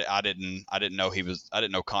room, and I didn't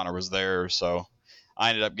know Connor was there, so I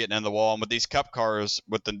ended up getting in the wall. And with these Cup cars,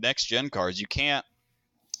 with the next gen cars, you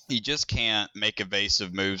just can't make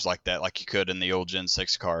evasive moves like that, like you could in the old Gen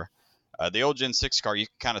 6 car. The old Gen 6 car, you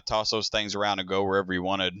can kind of toss those things around and go wherever you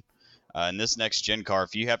wanted. In this next gen car,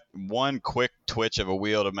 if you have one quick twitch of a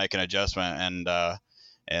wheel to make an adjustment,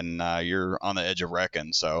 and you're on the edge of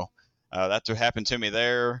wrecking. So that's what happened to me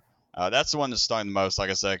there. That's the one that stung the most, like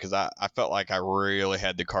I said, because I felt like I really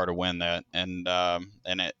had the car to win that, and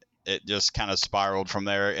it just kind of spiraled from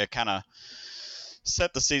there. It kind of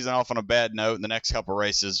set the season off on a bad note, and the next couple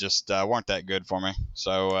races just weren't that good for me.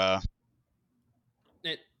 So.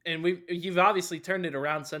 And you've obviously turned it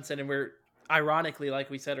around since then, and we're ironically, like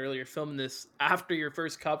we said earlier, filming this after your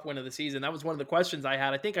first Cup win of the season. That was one of the questions I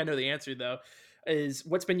had. I think I know the answer though. Is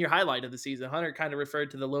what's been your highlight of the season? Hunter kind of referred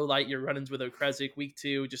to the low light, your run-ins with O'Kresick, week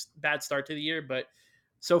 2, just bad start to the year. But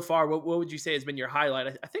so far, what would you say has been your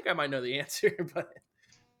highlight? I think I might know the answer, but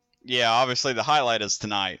yeah, obviously the highlight is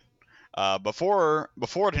tonight. Before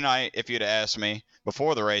tonight, if you'd asked me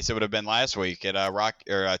before the race, it would have been last week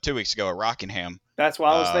at 2 weeks ago at Rockingham. That's what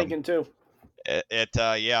I was thinking too. I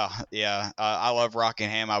love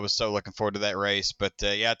Rockingham. I was so looking forward to that race, but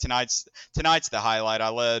tonight's the highlight. I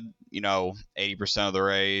led 80% of the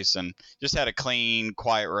race and just had a clean,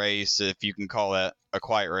 quiet race, if you can call that a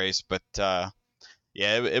quiet race. But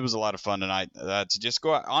it was a lot of fun tonight. To just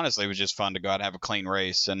go out, honestly, it was just fun to go out and have a clean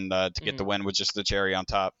race, and to get the win was just the cherry on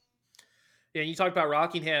top. Yeah, you talked about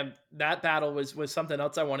Rockingham. That battle was something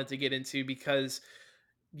else I wanted to get into because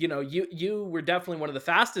you were definitely one of the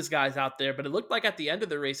fastest guys out there, but it looked like at the end of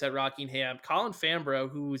the race at Rockingham, Colin Fambro,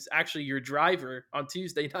 who's actually your driver on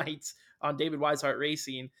Tuesday nights on David Wiseheart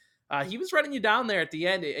Racing, he was running you down there at the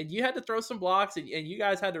end, and you had to throw some blocks, and you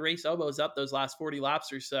guys had to race elbows up those last 40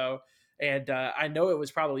 laps or so. And I know it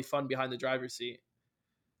was probably fun behind the driver's seat.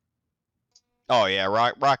 Oh yeah,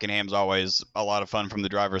 Rockingham's always a lot of fun from the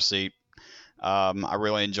driver's seat. I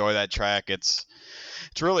really enjoy that track. It's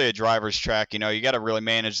really a driver's track. You know, you got to really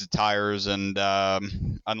manage the tires, and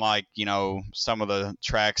unlike some of the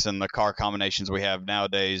tracks and the car combinations we have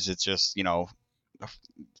nowadays, it's just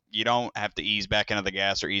you don't have to ease back into the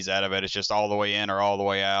gas or ease out of it. It's just all the way in or all the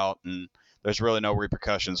way out, and there's really no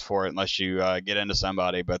repercussions for it unless you get into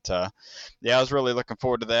somebody. But yeah, I was really looking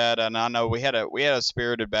forward to that, and I know we had a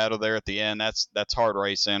spirited battle there at the end. That's hard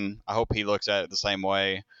racing. I hope he looks at it the same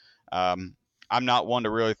way. Um, I'm not one to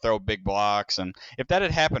really throw big blocks, and if that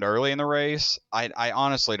had happened early in the race, I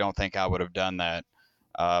honestly don't think I would have done that.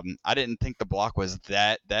 I didn't think the block was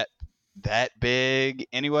that big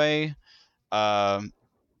anyway. Um,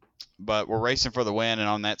 but we're racing for the win, and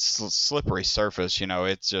on that slippery surface,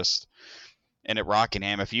 it's just. And at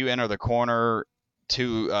Rockingham, if you enter the corner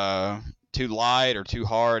too light or too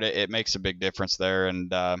hard, it makes a big difference there.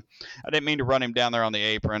 And I didn't mean to run him down there on the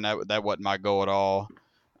apron. That wasn't my goal at all.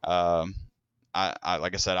 I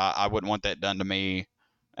like I said, I wouldn't want that done to me,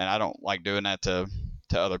 and I don't like doing that to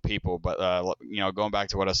other people. But going back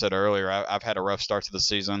to what I said earlier, I've had a rough start to the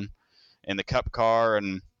season in the Cup car,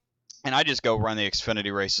 and I just go run the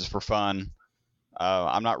Xfinity races for fun.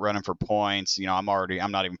 I'm not running for points. I'm not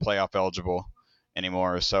even playoff eligible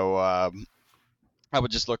anymore. So I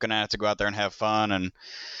was just looking at it to go out there and have fun, and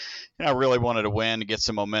I really wanted to win to get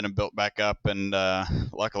some momentum built back up. And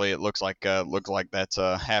luckily, it looks like that's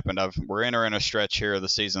happened. We're entering a stretch here of the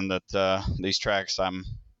season that these tracks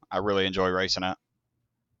I really enjoy racing at.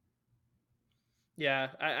 Yeah,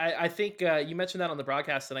 I think you mentioned that on the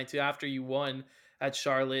broadcast tonight too. After you won at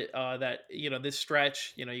Charlotte, that this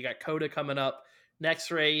stretch, you got COTA coming up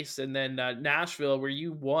next race, and then Nashville, where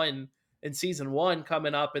you won in season 1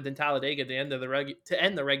 coming up, and then Talladega at the end of to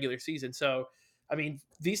end the regular season. So, I mean,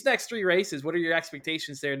 these next 3 races, what are your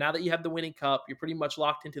expectations there? Now that you have the winning Cup, you're pretty much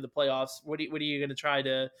locked into the playoffs. What are you going to try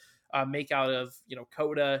to make out of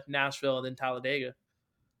COTA, Nashville, and then Talladega?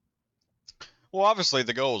 Well, obviously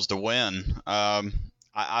the goal is to win.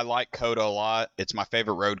 I like COTA a lot. It's my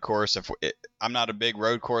favorite road course. I'm not a big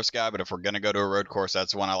road course guy, but if we're going to go to a road course,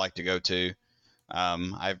 that's the one I like to go to.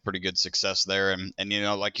 I have pretty good success there, and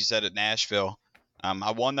like you said at Nashville,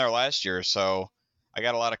 I won there last year, so I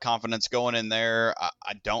got a lot of confidence going in there.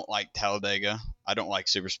 I don't like Talladega. I don't like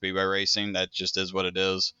super speedway racing. That just is what it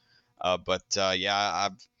is. But yeah,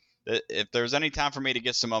 if there's any time for me to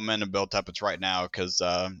get some momentum built up, it's right now, because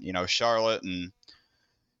Charlotte,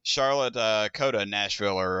 COTA, and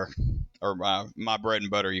Nashville are my bread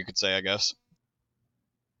and butter, you could say, I guess.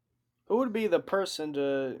 Who would be the person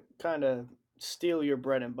to kind of steal your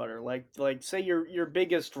bread and butter? Like say your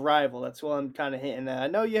biggest rival. That's what I'm kind of hinting at. I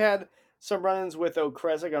know you had some run-ins with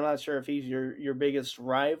O'Kresick. I'm not sure if he's your biggest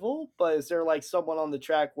rival, but is there like someone on the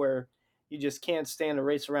track where you just can't stand to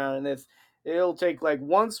race around, and if it'll take like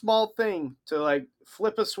one small thing to like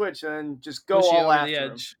flip a switch and just go all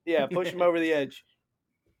after him? Yeah, push him over the edge.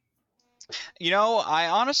 I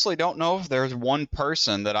honestly don't know if there's one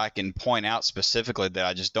person that I can point out specifically that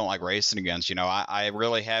I just don't like racing against. I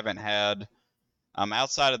really haven't had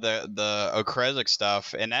outside of the O'Kresick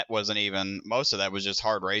stuff, and that wasn't even, most of that was just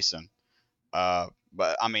hard racing.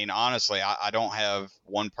 But I mean, honestly, I don't have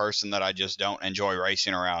one person that I just don't enjoy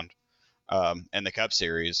racing around in the Cup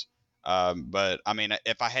Series. But I mean,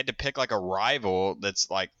 if I had to pick like a rival that's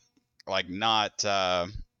like not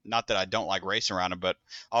that I don't like racing around him, but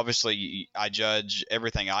obviously I judge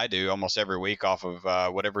everything I do almost every week off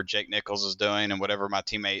of whatever Jake Nichols is doing and whatever my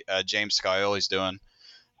teammate James Scioli's doing.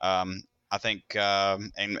 I think,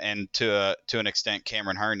 and to an extent,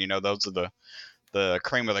 Cameron Hearn. Those are the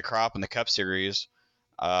cream of the crop in the Cup Series.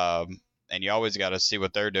 And you always got to see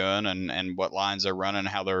what they're doing and what lines they're running,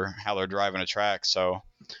 how they're driving a track. So,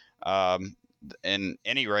 in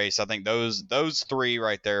any race, I think those 3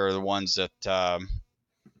 right there are the ones that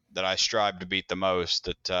I strive to beat the most.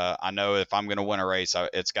 That I know if I'm going to win a race,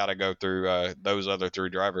 it's got to go through those other 3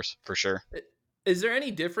 drivers for sure. Is there any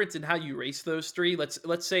difference in how you race those 3?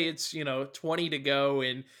 Let's say it's 20 to go,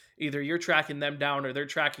 and either you're tracking them down or they're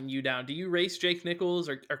tracking you down. Do you race Jake Nichols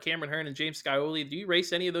or Cameron Hearn and James Scioli? Do you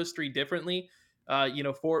race any of those 3 differently?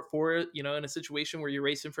 For in a situation where you're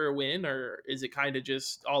racing for a win, or is it kind of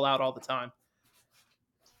just all out all the time?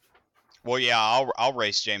 Well, yeah, I'll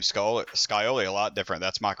race James Scioli a lot different.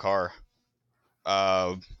 That's my car.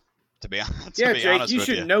 To be honest, Jake, you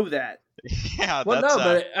should know that. Yeah, well, no,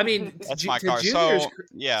 but I mean, that's my car. To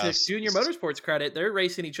Junior Motorsports credit, they're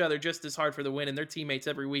racing each other just as hard for the win, and their teammates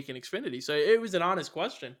every week in Xfinity. So it was an honest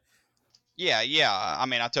question. Yeah. I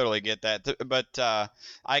mean, I totally get that, but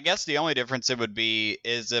I guess the only difference it would be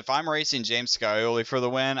is if I'm racing James Scioli for the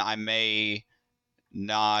win, I may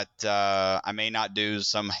I may not do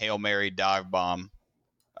some Hail Mary dive bomb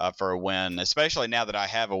for a win, especially now that I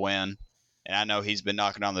have a win and I know he's been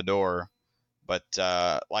knocking on the door. But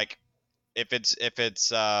like if it's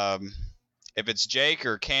Jake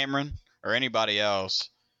or Cameron or anybody else,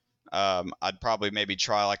 I'd probably maybe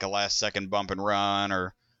try like a last second bump and run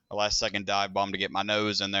or a last second dive bomb to get my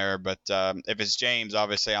nose in there. But if it's James,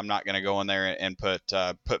 obviously I'm not going to go in there and put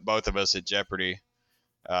both of us at jeopardy.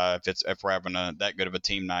 If we're having that good of a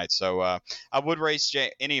team night. So I would race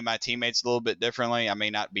any of my teammates a little bit differently. I may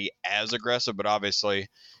not be as aggressive, but obviously,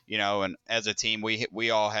 and as a team,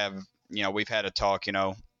 we all have, we've had a talk,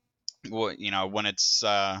 when it's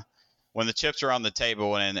when the chips are on the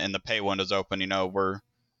table and the pay window's open,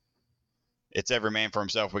 it's every man for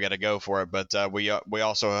himself. We got to go for it, but we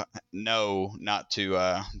also know not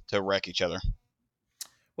to wreck each other.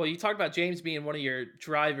 Well, you talked about James being one of your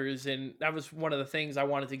drivers, and that was one of the things I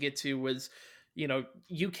wanted to get to was,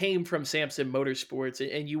 you came from Samson Motorsports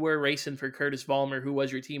and you were racing for Curtis Vollmer, who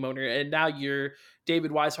was your team owner, and now you're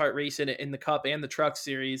David Wiseheart racing in the Cup and the Truck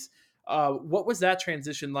Series. What was that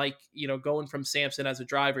transition like, going from Samson as a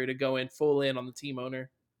driver to go in full in on the team owner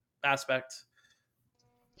aspect?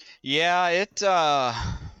 Yeah,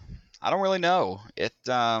 I don't really know. It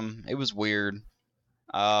was weird.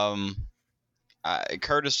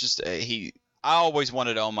 Curtis just I always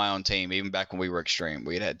wanted to own my own team, even back when we were Extreme.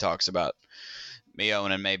 We had talks about me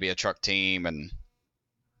owning maybe a truck team, and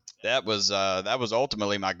that was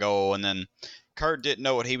ultimately my goal. And then Kurt didn't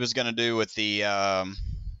know what he was going to do with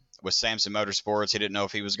with Samson Motorsports. He didn't know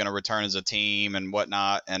if he was going to return as a team and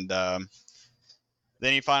whatnot. And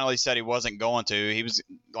then he finally said he wasn't going to. He was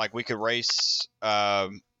like, we could race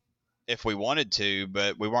if we wanted to,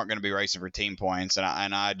 but we weren't going to be racing for team points. And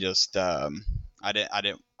I just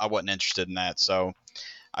I wasn't interested in that. So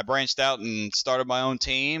I branched out and started my own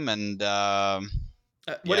team. And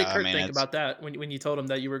what did Kurt think about that when you told him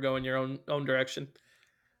that you were going your own direction?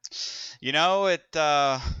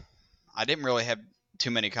 I didn't really have too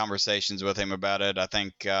many conversations with him about it. I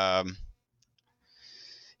think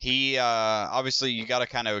he obviously you got to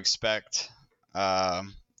kind of expect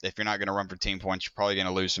if you're not going to run for team points, you're probably going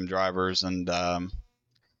to lose some drivers. And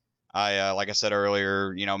like I said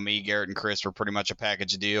earlier, me, Garrett, and Chris were pretty much a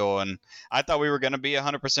package deal, and I thought we were going to be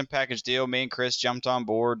 100% package deal. Me and Chris jumped on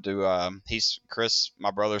board to Chris, my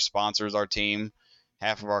brother, sponsors our team,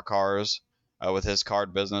 half of our cars with his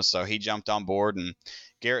card business, so he jumped on board, and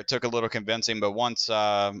Garrett took a little convincing, but once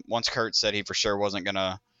Kurt said he for sure wasn't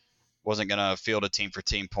gonna field a team for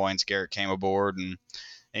team points, Garrett came aboard, and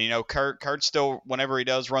Kurt still, whenever he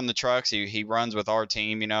does run the trucks, he runs with our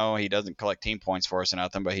team. He doesn't collect team points for us or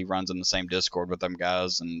nothing, but he runs in the same Discord with them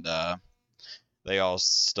guys, and they all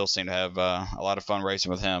still seem to have a lot of fun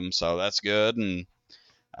racing with him. So that's good. And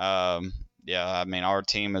yeah, I mean our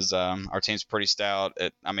team's pretty stout.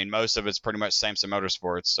 Most of it's pretty much Samson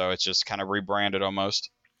Motorsports, so it's just kind of rebranded almost.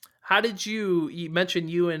 How did you mentioned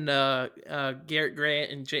you and Garrett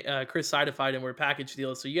Grant and Chris Sidefide and were package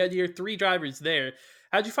deals, so you had your 3 drivers there.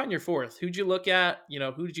 How'd you find your 4th? Who'd you look at?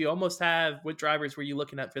 Who did you almost have? What drivers were you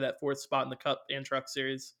looking at for that 4th spot in the Cup and Truck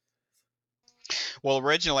Series? Well,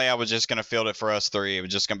 originally I was just going to field it for us 3. It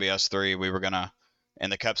was just going to be us 3. We were going to, in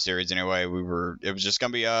the Cup Series anyway, it was just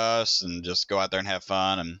going to be us and just go out there and have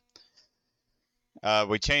fun.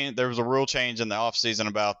 And there was a rule change in the off season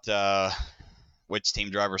about which team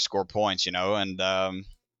drivers score points, and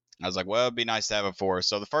I was like, well, it'd be nice to have a 4.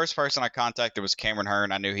 So the first person I contacted was Cameron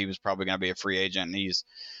Hearn. I knew he was probably going to be a free agent, and he's,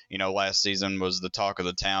 last season was the talk of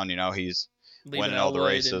the town. He's leaving winning all the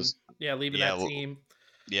races. Leaving that team.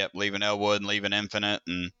 Yep, leaving Elwood and leaving Infinite.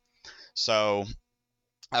 And so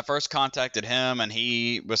I first contacted him, and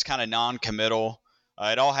he was kind of non-committal.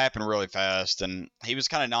 It all happened really fast, and he was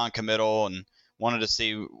kind of non-committal and wanted to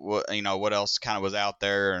see what else kind of was out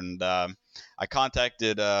there. And I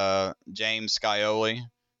contacted James Scioli,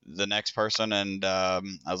 the next person, and I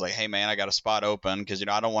was like, hey man, I got a spot open, because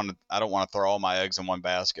I don't want to throw all my eggs in one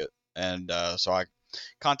basket. And so I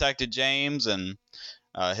contacted James, and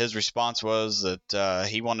his response was that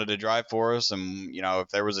he wanted to drive for us, and if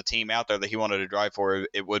there was a team out there that he wanted to drive for,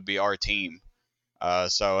 it would be our team.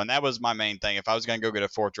 And that was my main thing. If I was going to go get a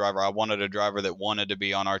 4th driver, I wanted a driver that wanted to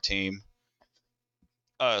be on our team.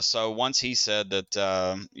 So once he said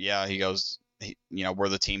that, he goes, we're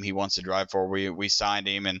the team he wants to drive for, we signed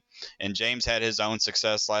him, and James had his own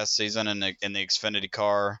success last season in the Xfinity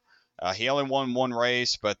car. He only won 1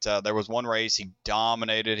 race, but there was 1 race he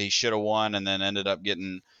dominated. He should have won, and then ended up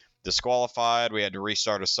getting disqualified. We had to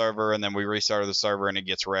restart a server, and then we restarted the server, and it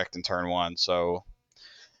gets wrecked in turn 1. So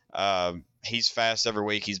he's fast every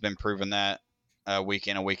week. He's been proving that. week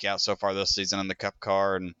in and week out so far this season in the Cup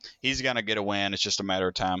car, and he's going to get a win. It's just a matter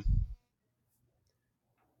of time.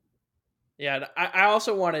 Yeah, I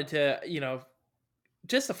also wanted to,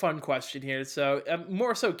 just a fun question here. So I'm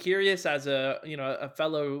more so curious as a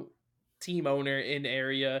fellow team owner in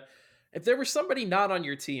area, if there was somebody not on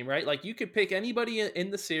your team, right? Like you could pick anybody in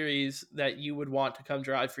the series that you would want to come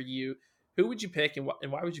drive for you. Who would you pick, and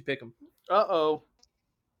why would you pick them? Uh-oh.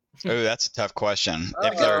 Oh, that's a tough question.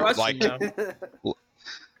 If Good they're question,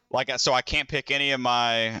 so I can't pick any of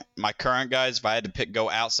my current guys. If I had to go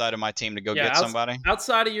outside of my team to go Yeah, get somebody,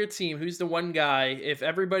 outside of your team, who's the one guy? If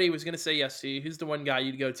everybody was going to say yes to you, who's the one guy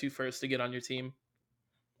you'd go to first to get on your team?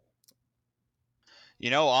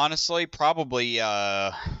 honestly, probably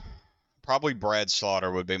Brad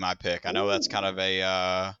Slaughter would be my pick. I know that's kind of a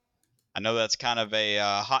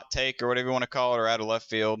hot take or whatever you want to call it, or out of left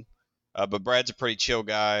field. But Brad's a pretty chill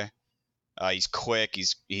guy. He's quick.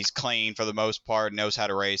 He's clean for the most part. Knows how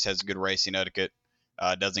to race. Has a good racing etiquette.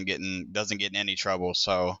 Doesn't get in any trouble.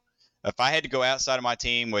 So if I had to go outside of my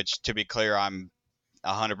team, which to be clear, I'm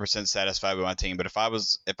 100% satisfied with my team. But if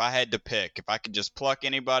I had to pick, if I could just pluck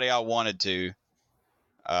anybody I wanted to,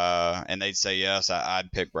 and they'd say yes,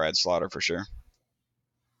 I'd pick Brad Slaughter for sure.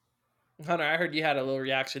 Hunter, I heard you had a little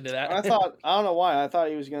reaction to that. I don't know why. I thought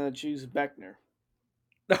he was going to choose Beckner.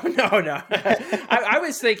 No. I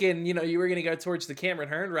was thinking, you were going to go towards the Cameron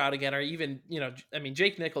Hearn route again, or even,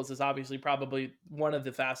 Jake Nichols is obviously probably one of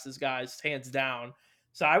the fastest guys, hands down.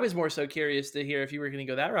 So I was more so curious to hear if you were going to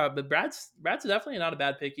go that route. But Brad's definitely not a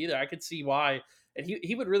bad pick either. I could see why, and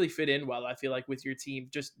he would really fit in well. I feel like with your team,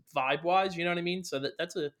 just vibe wise, you know what I mean. So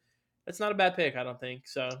that's not a bad pick, I don't think.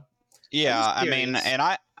 So yeah, I mean, and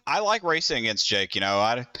I like racing against Jake.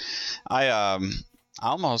 I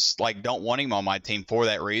almost don't want him on my team for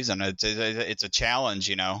that reason. It's a challenge,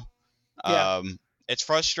 Yeah. It's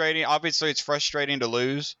frustrating. Obviously, it's frustrating to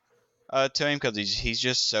lose to him because he's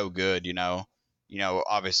just so good.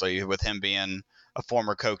 Obviously with him being a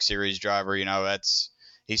former Coke Series driver,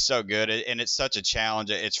 he's so good, and it's such a challenge.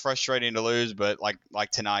 It's frustrating to lose, but like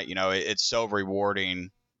tonight, it's so rewarding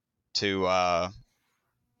to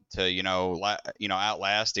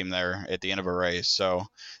outlast him there at the end of a race. So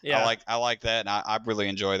yeah, I like that, and I really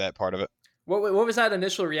enjoy that part of it. What was that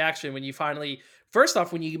initial reaction when you finally, first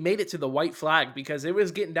off, when you made it to the white flag, because it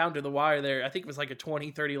was getting down to the wire there? I think it was like a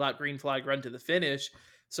 20-30 lap green flag run to the finish.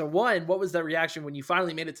 So one, what was that reaction when you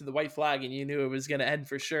finally made it to the white flag and you knew it was going to end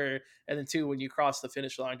for sure? And then two, when you crossed the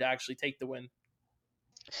finish line to actually take the win?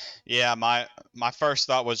 Yeah, my first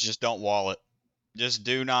thought was just don't wall it. Just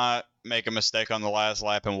do not make a mistake on the last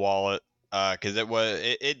lap and wall it, because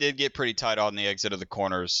it did get pretty tight on the exit of the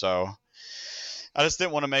corners. So I just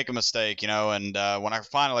didn't want to make a mistake, And when I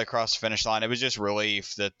finally crossed the finish line, it was just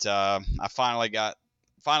relief that I finally got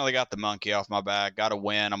the monkey off my back, got a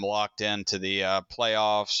win. I'm locked into the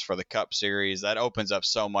playoffs for the Cup Series. That opens up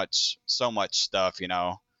so much stuff,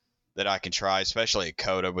 that I can try, especially at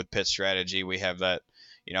COTA with pit strategy. We have that,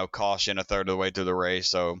 caution a third of the way through the race.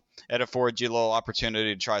 So it affords you a little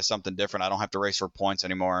opportunity to try something different. I don't have to race for points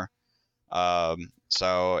anymore.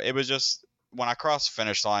 So it was just, when I crossed the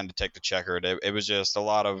finish line to take the checkered, it was just a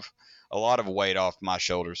lot of weight off my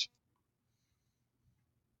shoulders.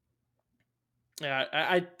 Yeah,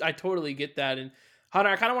 I totally get that. And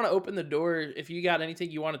Hunter, I kind of want to open the door. If you got anything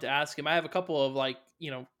you wanted to ask him, I have a couple of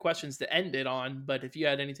questions to end it on. But if you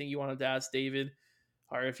had anything you wanted to ask David,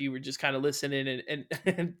 or if you were just kind of listening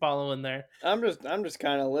and following there. I'm just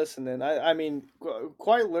kind of listening. I mean,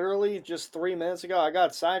 quite literally, just 3 minutes ago, I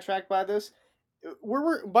got sidetracked by this.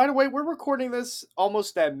 By the way, we're recording this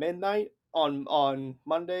almost at midnight on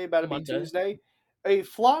Monday, about to be Tuesday. A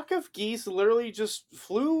flock of geese literally just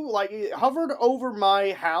flew, it hovered over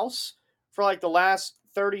my house for the last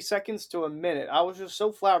 30 seconds to a minute. I was just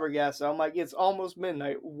so flabbergasted. I'm like, it's almost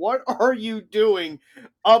midnight. What are you doing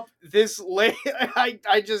up this late?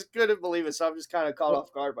 I just couldn't believe it. So I'm just kind of caught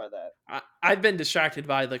off guard by that. I've been distracted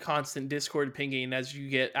by the constant Discord pinging as you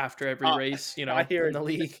get after every race, I hear in the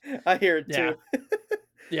league. I hear it too.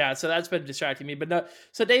 Yeah, so that's been distracting me. But no,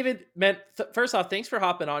 so David, man, first off, thanks for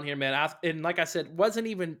hopping on here, man. And like I said,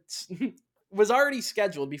 was already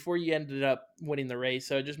scheduled before you ended up winning the race.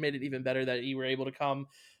 So it just made it even better that you were able to come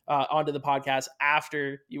onto the podcast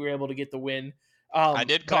after you were able to get the win. I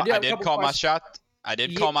did call my shot. I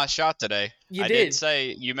did call my shot today. I did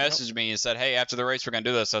say, you messaged me and said, hey, after the race, we're going to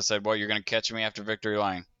do this. I said, well, you're going to catch me after victory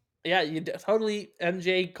lane. Yeah, you totally.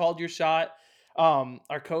 MJ called your shot.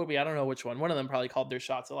 Or Kobe, I don't know which one. One of them probably called their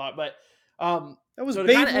shots a lot, but that was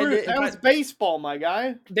Babe Ruth. That was baseball, my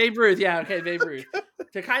guy. Babe Ruth, yeah, okay, Babe Ruth.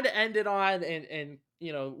 To kind of end it on and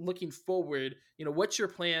looking forward, what's your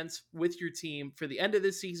plans with your team for the end of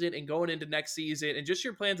this season and going into next season, and just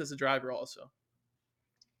your plans as a driver also?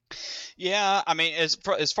 Yeah, I mean, as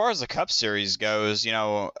far as the Cup Series goes,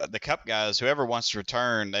 the Cup guys, whoever wants to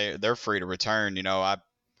return, they're free to return.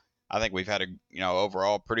 I think we've had a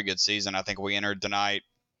overall pretty good season. I think we entered tonight,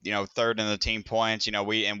 third in the team points.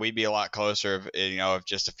 We'd be a lot closer if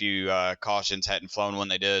just a few cautions hadn't flown when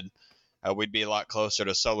they did. We'd be a lot closer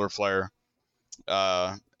to Solar Flare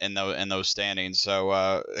in those standings.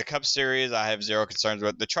 So the Cup Series, I have zero concerns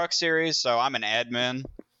with. The Truck Series, so I'm an admin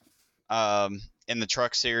in the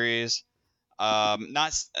Truck Series.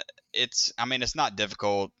 Not it's I mean it's not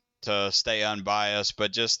difficult to stay unbiased,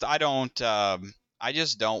 but just I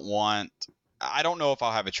just don't want. I don't know if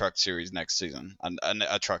I'll have a Truck Series next season,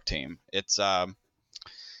 a truck team. It's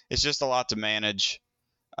just a lot to manage,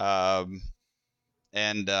 and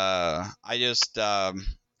I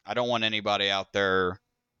don't want anybody out there,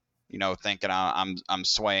 thinking I'm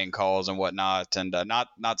swaying calls and whatnot, and not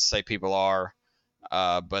to say people are,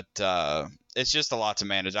 but it's just a lot to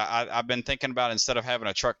manage. I've been thinking about, instead of having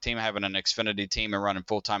a truck team, having an Xfinity team and running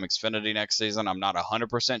full-time Xfinity next season. I'm not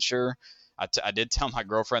 100% sure. I did tell my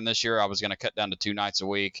girlfriend this year I was going to cut down to 2 nights a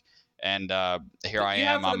week, and here I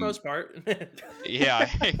am. For the most part. Yeah.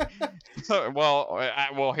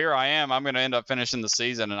 Well, here I am. I'm going to end up finishing the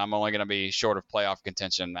season, and I'm only going to be short of playoff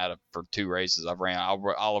contention for 2 races I've ran.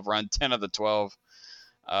 I'll have run 10 of the 12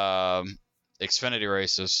 Xfinity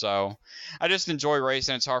races. So I just enjoy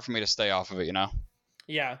racing. It's hard for me to stay off of it,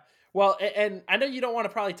 Yeah. Well, and I know you don't want to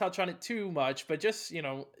probably touch on it too much, but just,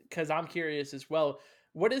 because I'm curious as well.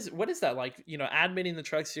 What is that like, admitting the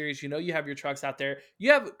Truck Series? You have your trucks out there.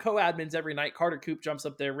 You have co-admins every night. Carter Coop jumps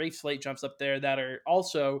up there. Rafe Slate jumps up there that are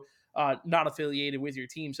also not affiliated with your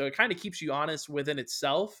team. So it kind of keeps you honest within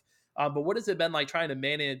itself. But what has it been like trying to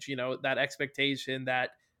manage, that expectation that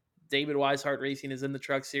David Wiseheart Racing is in the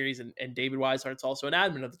Truck Series and David Wisehart's also an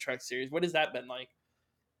admin of the Truck Series? What has that been like?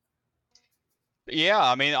 Yeah,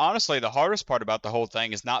 I mean, honestly, the hardest part about the whole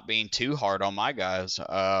thing is not being too hard on my guys.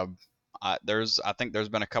 I think there's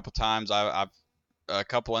been a couple times I've a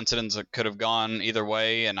couple incidents that could have gone either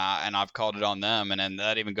way, and I've called it on them, and then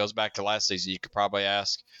that even goes back to last season. You could probably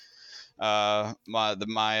ask my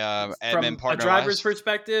admin partner. From a driver's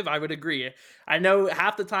perspective, I would agree. I know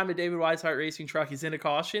half the time a David Wiseheart Racing truck is in a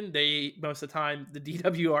caution. Most of the time the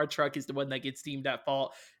DWR truck is the one that gets deemed at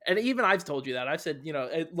fault, and even I've told you that. I've said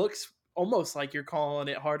it looks almost like you're calling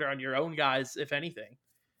it harder on your own guys, if anything.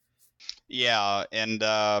 Yeah, and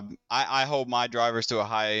I hold my drivers to a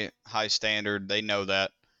high standard. They know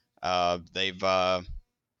that.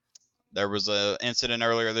 There was an incident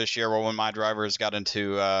earlier this year where one of my drivers got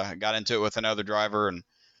into it with another driver, and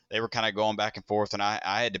they were kind of going back and forth, and I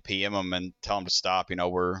had to PM them and tell them to stop.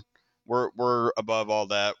 We're above all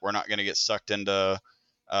that. We're not going to get sucked into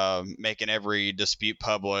making every dispute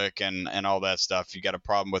public and all that stuff. If you got a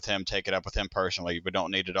problem with him, take it up with him personally. We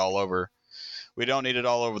don't need it all over. We don't need it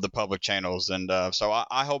all over the public channels, and so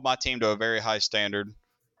I hold my team to a very high standard,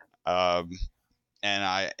 and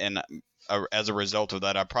as a result of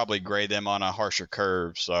that, I probably grade them on a harsher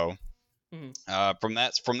curve. So from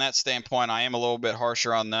that standpoint, I am a little bit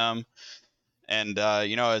harsher on them, and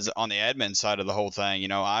as on the admin side of the whole thing,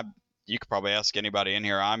 you could probably ask anybody in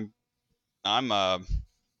here. I'm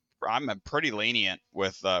pretty lenient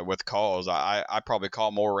with calls. I probably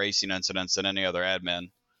call more racing incidents than any other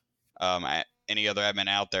admin. Any other admin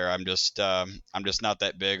out there. I'm just not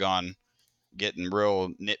that big on getting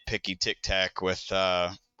real nitpicky tic-tac with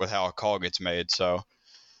how a call gets made. So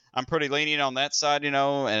I'm pretty lenient on that side,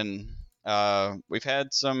 and we've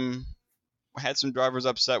had some drivers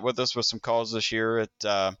upset with us with some calls this year. It's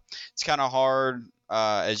kind of hard,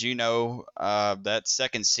 as that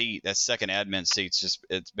second admin seat's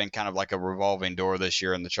it's been kind of like a revolving door this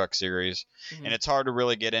year in the Truck Series, and it's hard to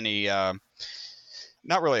really get any.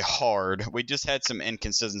 Not really hard. We just had some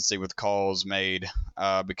inconsistency with calls made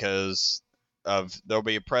because there'll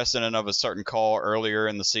be a precedent of a certain call earlier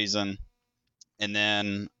in the season, and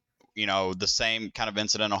then the same kind of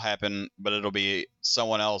incident will happen, but it'll be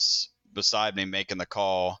someone else beside me making the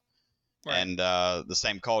call, right. And the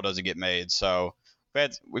same call doesn't get made. So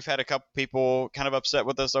we've had a couple people kind of upset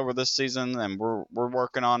with us over this season, and we're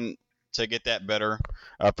working on to get that better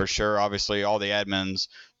for sure. Obviously, all the admins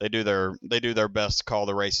they do their best to call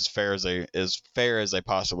the race as fair as they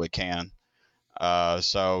possibly can.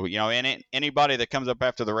 So anybody that comes up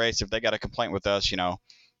after the race, if they got a complaint with us,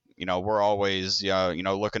 we're always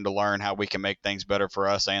looking to learn how we can make things better for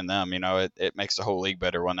us and them. It makes the whole league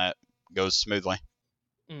better when that goes smoothly.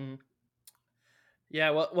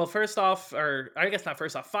 Yeah, well, first off, or I guess not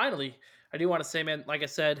first off, finally, I do want to say, man, like I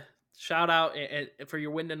said, shout out and for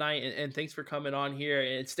your win tonight, and thanks for coming on here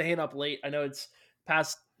and staying up late. I know it's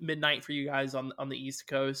past midnight for you guys on the East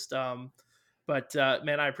Coast, but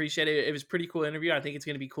man, I appreciate it. It was a pretty cool interview. I think it's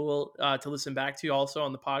going to be cool to listen back to also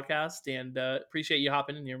on the podcast, and appreciate you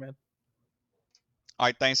hopping in here, man. All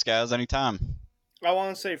right, thanks, guys. Anytime. I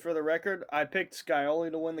want to say for the record, I picked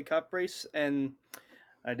Scioli to win the Cup race, and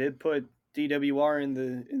I did put DWR in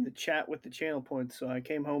the chat with the channel points, so I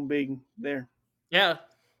came home big there. Yeah.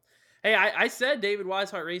 Hey, I said David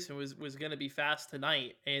Wiseheart Racing was going to be fast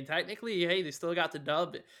tonight, and technically, hey, they still got the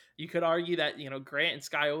dub. You could argue that Grant and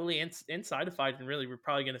Scioli and Sidified and really were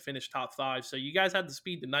probably going to finish top 5. So you guys had the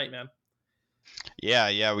speed tonight, man.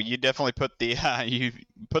 Yeah. Well, you definitely put the you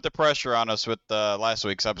put the pressure on us with last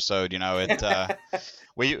week's episode.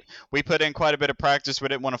 We put in quite a bit of practice. We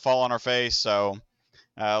didn't want to fall on our face, so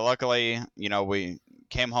luckily, we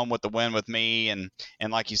came home with the win with me, and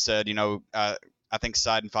like you said, I think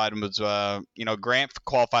Side and Fight was, Grant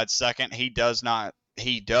qualified second. He does not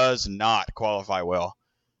qualify well.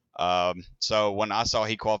 So when I saw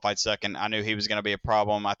he qualified second, I knew he was going to be a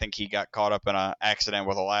problem. I think he got caught up in an accident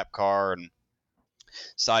with a lap car, and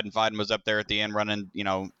Side and Fight was up there at the end running,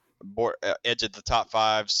 edge of the top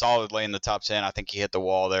 5, solidly in the top 10. I think he hit the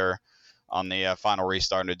wall there on the final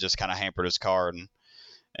restart, and it just kind of hampered his car.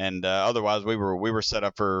 And otherwise, we were set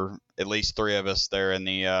up for at least 3 of us there in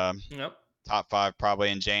the top 5 probably.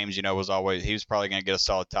 And James, he was probably going to get a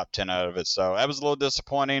solid top 10 out of it. So that was a little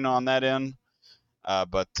disappointing on that end.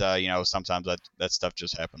 But sometimes that stuff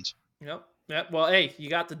just happens. Yep. Well, hey, you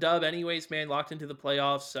got the dub anyways, man. Locked into the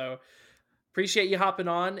playoffs. So appreciate you hopping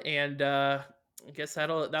on, and I guess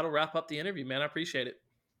that'll wrap up the interview, man. I appreciate it.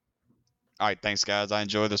 All right, thanks, guys. I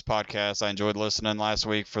enjoyed this podcast. I enjoyed listening last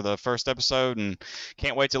week for the first episode, and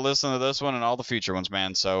can't wait to listen to this one and all the future ones,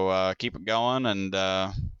 man. So keep it going, and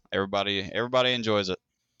everybody enjoys it.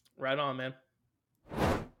 Right on, man.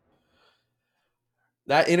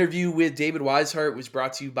 That interview with David Wiseheart was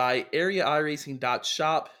brought to you by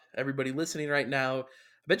AreaIRacing.shop. Everybody listening right now, I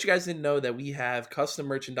bet you guys didn't know that we have custom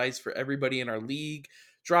merchandise for everybody in our league,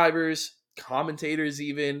 drivers, commentators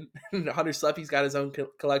even. Hunter Sleppy's got his own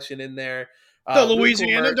collection in there. The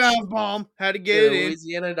Louisiana really cool dive bomb. Had to get it in.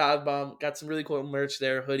 Louisiana dive bomb. Got some really cool merch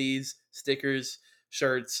there. Hoodies, stickers,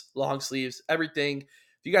 shirts, long sleeves, everything.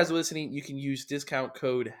 If you guys are listening, you can use discount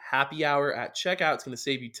code HAPPYHOUR at checkout. It's going to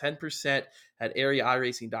save you 10% at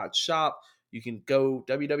AreaIRacing.shop. You can go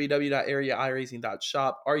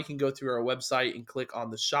www.areairacing.shop, or you can go through our website and click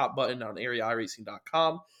on the shop button on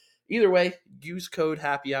areairacing.com. Either way, use code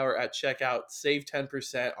HAPPYHOUR at checkout. Save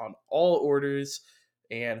 10% on all orders.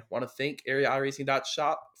 And want to thank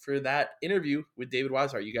AreaIRacing.shop for that interview with David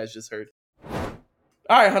Wiseheart you guys just heard.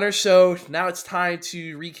 All right, Hunter, so now it's time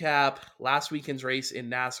to recap last weekend's race in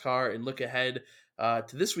NASCAR and look ahead to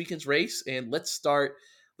this weekend's race. And let's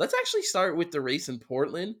actually start with the race in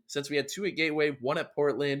Portland, since we had 2 at Gateway, 1 at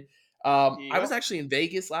Portland. I was actually in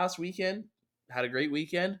Vegas last weekend, had a great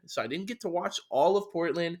weekend, so I didn't get to watch all of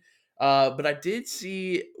Portland, but I did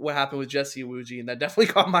see what happened with Jesse Iwuji, and that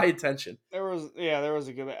definitely caught my attention. There was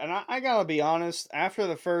a good bit. And I gotta be honest, after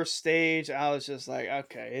the first stage, I was just like,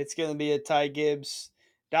 okay, it's gonna be a Ty Gibbs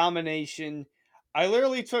domination. I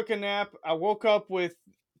literally took a nap. I woke up with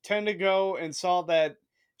 10 to go and saw that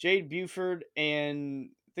Jade Buford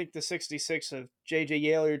and I think the 66 of JJ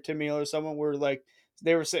Yale or Tim Miller, someone were like,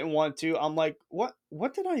 they were sitting 1-2. I'm like, what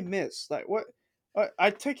did I miss? Like, what?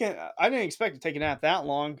 I didn't expect to take a nap that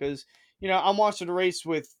long, because I'm watching the race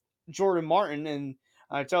with Jordan Martin, and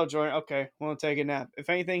I tell Jordan, okay, I'm gonna take a nap. If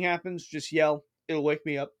anything happens, just yell. It'll wake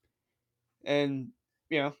me up. And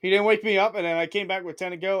he didn't wake me up, and then I came back with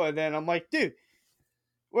 10 to go, and then I'm like, dude,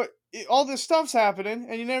 what? All this stuff's happening,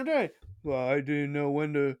 and you never did it. Well, I didn't know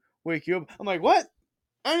when to wake you up. I'm like, what?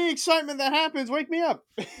 Any excitement that happens, wake me up.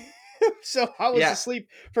 So I was asleep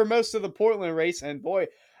for most of the Portland race, and boy,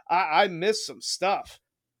 I missed some stuff.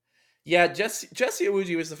 Yeah, Jesse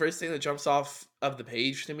Iwuji was the first thing that jumps off of the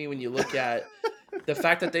page to me when you look at the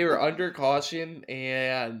fact that they were under caution,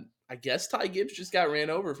 and I guess Ty Gibbs just got ran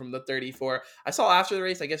over from the 34. I saw after the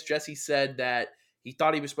race, I guess Jesse said that he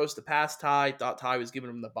thought he was supposed to pass Ty, thought Ty was giving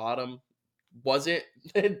him the bottom. Wasn't.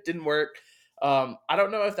 It didn't work. I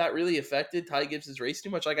don't know if that really affected Ty Gibbs' race too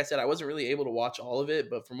much. Like I said, I wasn't really able to watch all of it,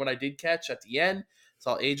 but from what I did catch at the end,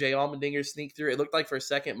 saw AJ Allmendinger sneak through. It looked like for a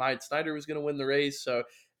second Myatt Snyder was going to win the race, so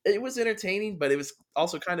it was entertaining, but it was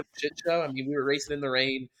also kind of a shit show. I mean, we were racing in the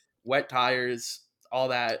rain, wet tires, all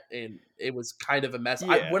that, and it was kind of a mess.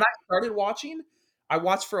 Yeah. When I started watching, I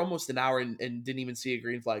watched for almost an hour and didn't even see a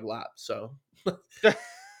green flag lap, so...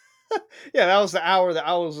 Yeah, that was the hour that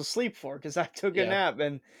I was asleep for because I took a Yeah. nap.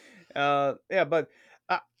 And yeah, but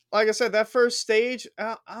uh, like I said, that first stage,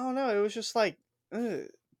 I don't know, it was just like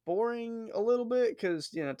boring a little bit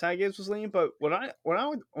because Ty Gibbs was leading. But when I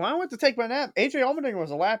went to take my nap, AJ Allmendinger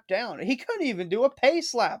was a lap down. He couldn't even do a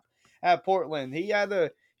pace lap at Portland.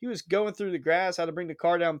 He was going through the grass, had to bring the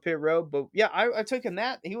car down pit road. But yeah, I took a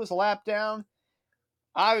nap. He was a lap down.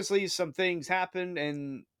 Obviously, some things happened,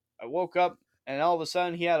 and I woke up, and all of a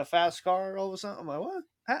sudden, he had a fast car. All of a sudden, I'm like, what?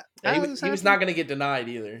 Yeah, How did this he was not happen? going to get denied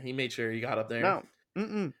either. He made sure he got up there. No.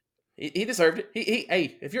 Mm-mm. He deserved it.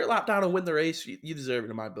 Hey, if you're lap down and win the race, you deserve it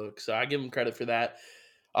in my book. So I give him credit for that.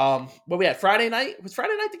 What we had Friday night, was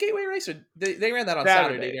Friday night the Gateway race, or they ran that on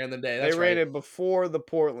Saturday Saturday. during the day? They That's ran right. it before the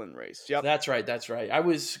Portland race. Yep. That's right. That's right. I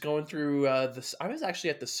was going through this. I was actually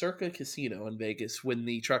at the Circa Casino in Vegas when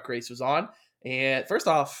the truck race was on. And first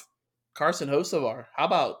off, Carson Hocevar, how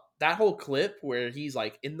about that whole clip where he's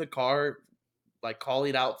like in the car, like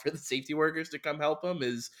calling out for the safety workers to come help him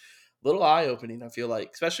is a little eye opening. I feel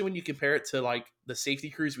like, especially when you compare it to like the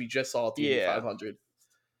safety crews we just saw at the Indy Yeah. 500.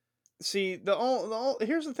 See,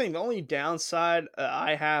 here's the thing. The only downside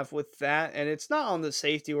I have with that, and it's not on the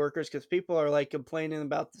safety workers because people are like complaining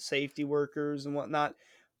about the safety workers and whatnot.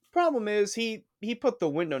 Problem is, he put the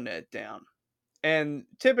window net down. And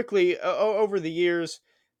typically, over the years,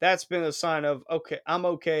 that's been a sign of, okay, I'm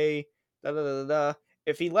okay. Da, da, da, da, da.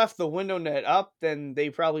 If he left the window net up, then they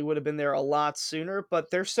probably would have been there a lot sooner. But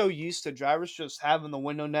they're so used to drivers just having the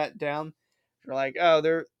window net down. They're like, oh,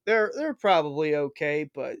 they're probably okay.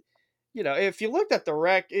 But if you looked at the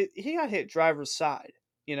wreck, he got hit driver's side.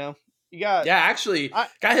 You got Yeah, actually, I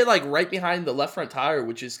got hit like right behind the left front tire,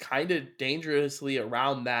 which is kind of dangerously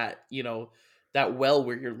around that, that well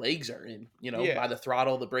where your legs are in, yeah by the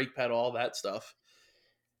throttle, the brake pedal, all that stuff.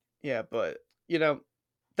 yeah, but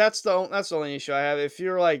that's the only issue I have. If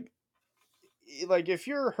you're like if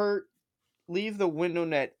you're hurt, leave the window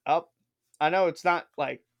net up. I know it's not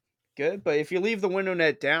like good, but if you leave the window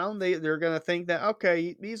net down, they're gonna think that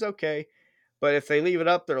okay, he's okay. But if they leave it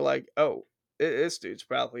up, they're like, oh, this dude's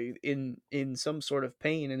probably in some sort of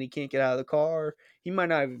pain and he can't get out of the car. He might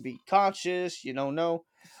not even be conscious. You don't know.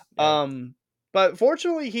 Yeah. But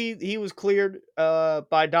fortunately, he was cleared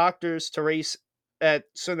by doctors to race at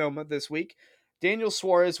Sonoma this week. Daniel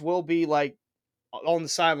Suarez will be like on the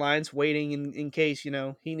sidelines waiting in case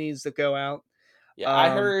he needs to go out. Yeah,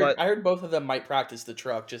 I But heard both of them might practice the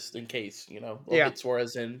truck just in case, they'll yeah, get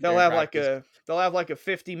Suarez in they'll during have like practice. a they'll have like a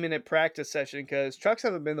 50-minute practice session because trucks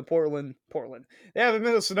haven't been to Portland. They haven't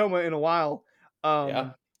been to Sonoma in a while.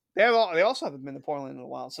 Yeah. They also haven't been to Portland in a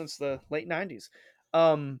while since the late '90s.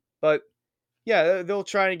 But yeah, they'll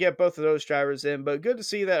try and get both of those drivers in. But good to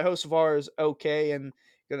see that Hocevar is okay and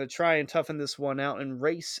going to try and toughen this one out and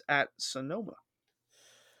race at Sonoma.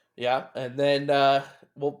 Yeah, and then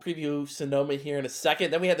we'll preview Sonoma here in a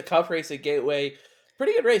second. Then we had the Cup race at Gateway.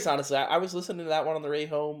 Pretty good race, honestly. I was listening to that one on the way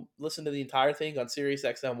home, listened to the entire thing on Sirius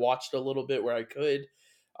XM, watched a little bit where I could.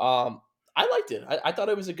 I liked it. I thought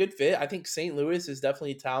it was a good fit. I think St. Louis is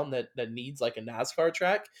definitely a town that needs like a NASCAR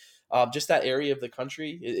track. Just that area of the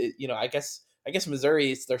country. I guess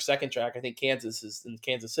Missouri is their second track. I think Kansas is in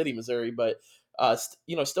Kansas City, Missouri, but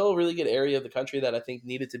still a really good area of the country that I think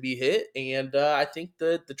needed to be hit, and I think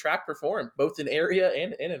the track performed both in area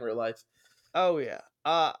and in real life. Oh yeah.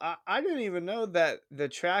 I didn't even know that the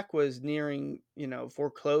track was nearing,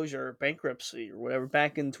 foreclosure, bankruptcy, or whatever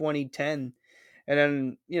back in 2010.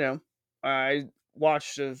 And then, I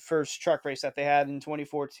watched the first truck race that they had in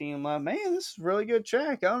 2014. I'm like, man, this is a really good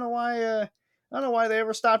track. I don't know why they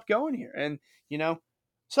ever stopped going here. And, you know,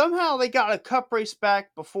 somehow they got a cup race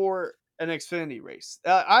back before an Xfinity race.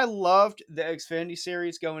 I loved the Xfinity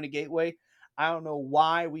series going to Gateway. I don't know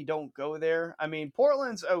why we don't go there. I mean,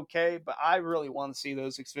 Portland's okay, but I really want to see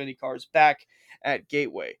those Xfinity cars back at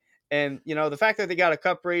Gateway. And, the fact that they got a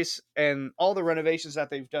cup race and all the renovations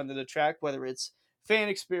that they've done to the track, whether it's fan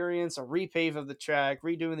experience, a repave of the track,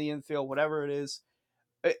 redoing the infield, whatever it is,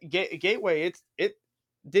 Gateway, it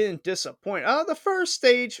didn't disappoint. The first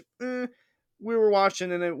stage, we were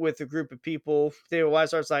watching it with a group of people. They were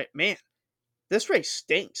Wiseheart's like, man, this race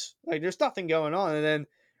stinks. Like, there's nothing going on. And then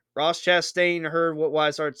Ross Chastain heard what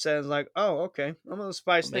Wiseheart said and was like, oh, okay, I'm going to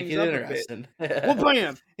spice I'll make things it up a bit. interesting. Well,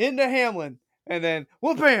 bam, into Hamlin. And then,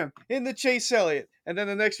 well, bam, into Chase Elliott. And then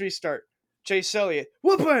the next restart, Chase Elliott,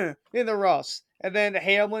 well, bam, into Ross. And then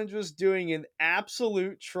Hamlin was doing an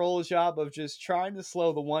absolute troll job of just trying to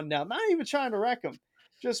slow the one down. Not even trying to wreck him.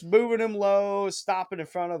 Just moving him low, stopping in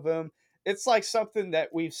front of him. It's like something that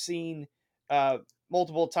we've seen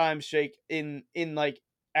multiple times, Jake, in like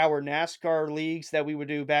our NASCAR leagues that we would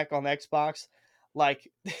do back on Xbox. Like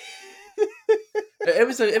It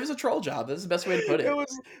was a troll job. That's the best way to put It it.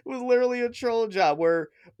 was literally a troll job where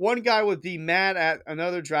one guy would be mad at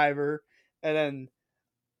another driver, and then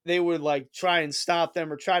they would like try and stop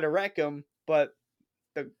them or try to wreck them, but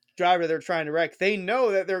the driver they're trying to wreck, they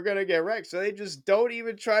know that they're gonna get wrecked, so they just don't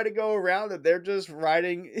even try to go around it. They're just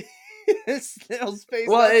riding snail space,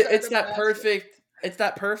 Well, not trying it's to that pass them.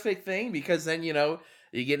 perfect thing because then you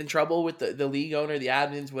get in trouble with the league owner, the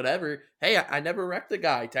admins, whatever. Hey, I never wrecked the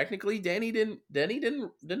guy. Technically, Denny didn't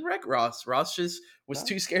wreck Ross. Ross just was No.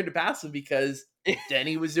 too scared to pass him because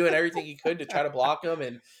Denny was doing everything he could to try to block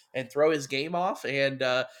him and throw his game off. And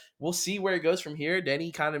we'll see where it goes from here.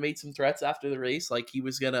 Denny kind of made some threats after the race, like he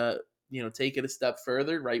was gonna take it a step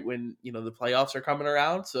further right when the playoffs are coming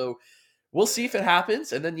around. So we'll see if it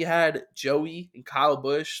happens. And then you had Joey and Kyle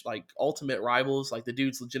Busch, like ultimate rivals. Like the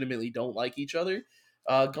dudes legitimately don't like each other.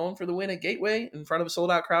 Going for the win at Gateway in front of a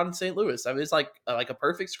sold out crowd in St. Louis. I mean, it's like a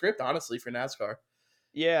perfect script, honestly, for NASCAR.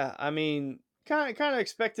 Yeah, I mean, kind of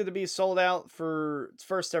expected to be sold out for its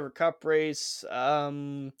first ever Cup race.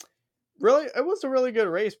 Really, it was a really good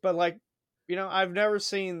race, but like, I've never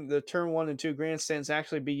seen the turn 1 and 2 grandstands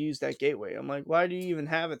actually be used at Gateway. I'm like, why do you even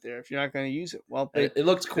have it there if you're not going to use it? Well, And it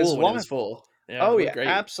looked this cool is when it why. was full. Yeah, Oh it looked yeah, great.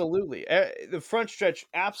 absolutely. The front stretch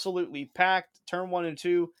absolutely packed. Turn 1 and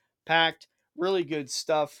 2 packed. Really good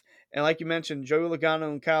stuff. And like you mentioned, Joey Logano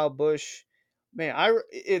and Kyle Busch. Man,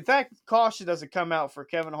 if that caution doesn't come out for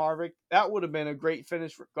Kevin Harvick, that would have been a great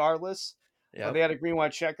finish regardless. They Yep. had a green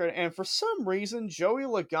white checker, and for some reason, Joey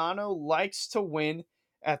Logano likes to win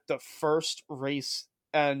at the first race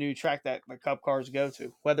at a new track that the Cup cars go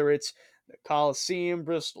to, whether it's the Coliseum,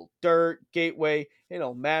 Bristol Dirt, Gateway. It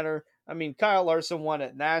don't matter. I mean, Kyle Larson won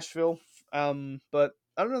at Nashville, but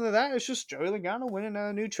other than that, it's just Joey Logano winning on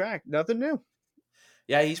a new track. Nothing new.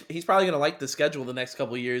 Yeah, he's probably gonna like the schedule the next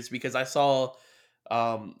couple of years because I saw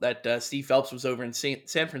that Steve Phelps was over in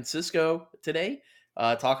San Francisco today,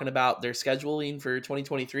 talking about their scheduling for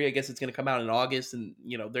 2023. I guess it's gonna come out in August, and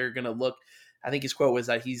they're gonna look. I think his quote was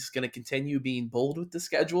that he's gonna continue being bold with the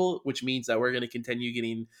schedule, which means that we're gonna continue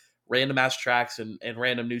getting random ass tracks and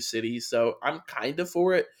random new cities. So I'm kind of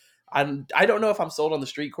for it. I don't know if I'm sold on the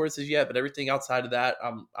street courses yet, but everything outside of that,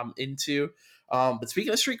 I'm into. But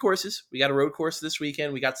speaking of street courses, we got a road course this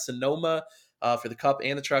weekend. We got Sonoma for the Cup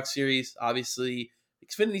and the Truck Series. Obviously,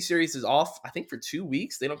 Xfinity Series is off, I think, for 2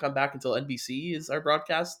 weeks. They don't come back until NBC is our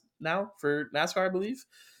broadcast now for NASCAR, I believe.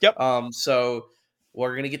 Yep. So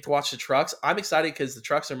we're going to get to watch the trucks. I'm excited because the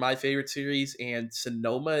trucks are my favorite series, and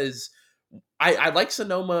Sonoma is. I like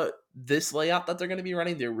Sonoma this layout that they're going to be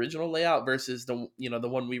running, the original layout versus the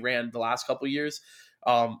one we ran the last couple years.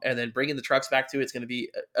 And then bringing the trucks back to it's going to be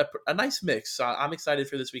a nice mix. So I'm excited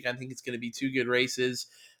for this week. I think it's going to be two good races.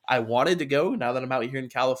 I wanted to go now that I'm out here in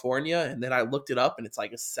California, and then I looked it up, and it's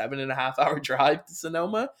like a 7.5 hour drive to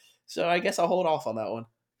Sonoma. So I guess I'll hold off on that one.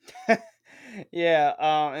 Yeah,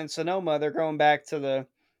 and Sonoma, they're going back to the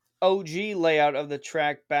OG layout of the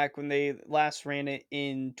track back when they last ran it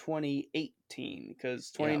in 2018,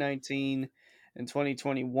 because Yeah. 2019 and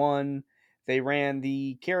 2021 they ran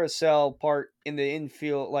the carousel part in the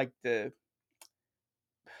infield, like uh,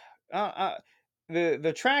 uh,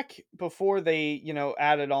 the track before they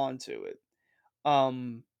added on to it.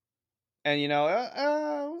 Um, and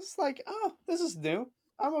I was like, oh, this is new.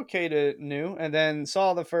 I'm okay to new, and then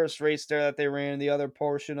saw the first race there that they ran the other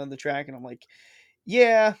portion of the track, and I'm like,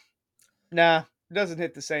 yeah, nah, it doesn't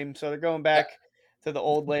hit the same. So they're going Yeah. back to the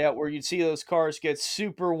old layout where you'd see those cars get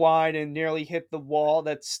super wide and nearly hit the wall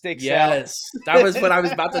that sticks out. Yes, that was what I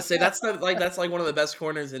was about to say. That's like one of the best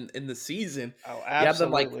corners in the season. Oh, You have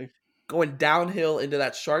them like absolutely. going downhill into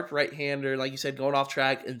that sharp right hander, like you said, going off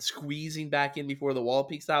track and squeezing back in before the wall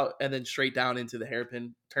peaks out, and then straight down into the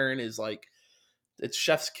hairpin turn is like it's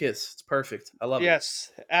chef's kiss. It's perfect. I love it.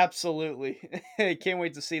 Yes, absolutely. Can't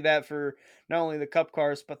wait to see that for not only the cup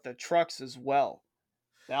cars but the trucks as well.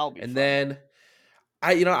 That'll be And fun. then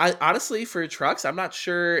I honestly for trucks, I'm not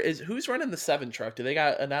sure is who's running the 7 truck. Do they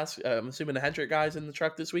got I'm assuming the Hendrick guys in the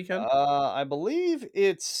truck this weekend? I believe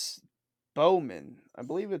it's Bowman. I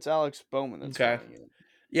believe it's Alex Bowman that's Okay. running it.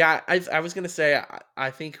 Yeah, I was gonna say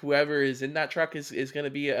I think whoever is in that truck is gonna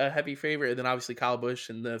be a heavy favorite, and then obviously Kyle Busch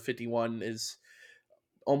and the 51 is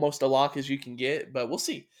almost a lock as you can get, but we'll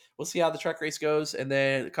see. We'll see how the truck race goes, and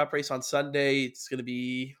then the Cup race on Sunday. It's gonna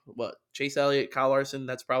be what Chase Elliott, Kyle Larson.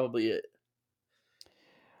 That's probably it.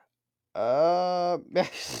 Uh,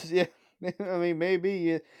 yeah. I mean,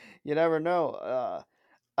 maybe you never know.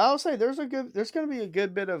 I'll say there's going to be a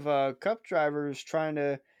good bit of cup drivers trying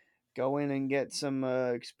to go in and get some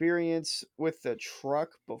experience with the truck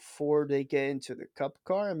before they get into the cup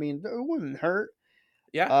car. I mean, it wouldn't hurt.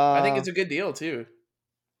 Yeah, I think Uh, it's a good deal too.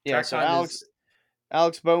 Yeah, Track so time is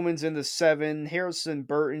Alex Bowman's in the 7, Harrison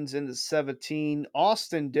Burton's in the 17,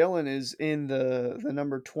 Austin Dillon is in the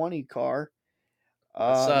number 20 car.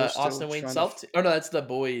 that's They're still Austin Wayne trying to oh no, that's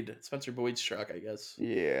the Spencer Boyd's truck, I guess.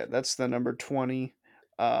 yeah, that's the number 20.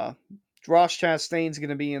 Uh, Ross Chastain's going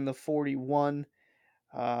to be in the 41.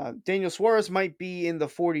 Daniel Suarez might be in the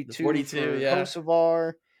The 42 42, for yeah. Hocevar.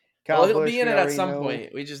 Well, Kyle he'll be Busch, in we it at already some know.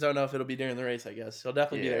 point. We just don't know if it'll be during the race, I guess. He'll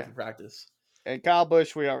definitely be there Yeah. for practice. And Kyle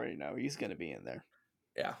Busch, we already know. He's going to be in there.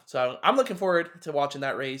 Yeah. So I'm looking forward to watching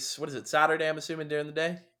that race. What is it, Saturday, I'm assuming, during the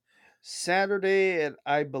day? Saturday at,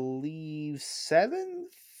 I believe,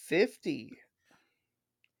 7:50.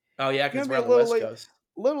 Oh, yeah, Going because to we're be on the West Coast.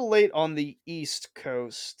 little late on the East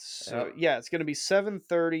Coast. So, Yep. yeah, it's going to be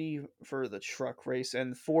 7:30 for the truck race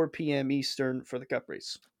and 4 p.m. Eastern for the Cup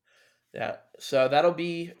race. Yeah, so that'll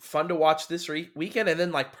be fun to watch this weekend, and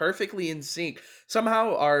then like perfectly in sync.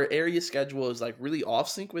 Somehow our area schedule is like really off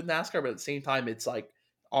sync with NASCAR, but at the same time it's like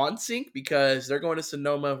on sync because they're going to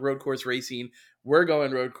Sonoma road course racing. We're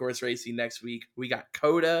going road course racing next week. We got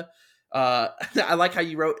COTA. I like how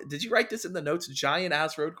you wrote. Did you write this in the notes? Giant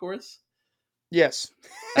ass road course. Yes.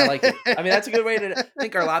 I like it. I mean, that's a good way to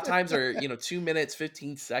think. Our lap times are 2 minutes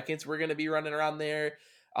 15 seconds. We're going to be running around there.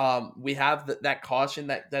 We have that caution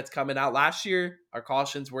that's coming out. Last year our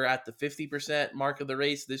cautions were at the 50% mark of the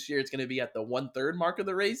race. This year it's going to be at the 1/3 mark of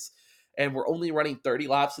the race, and we're only running 30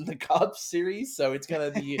 laps in the Cup series, so it's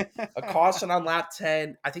going to be a caution on lap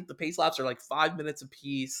 10. I think the pace laps are like 5 minutes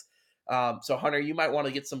apiece. So Hunter, you might want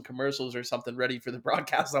to get some commercials or something ready for the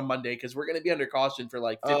broadcast on Monday, because we're going to be under caution for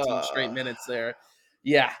like 15 straight minutes there.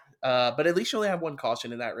 Yeah, but at least you only have one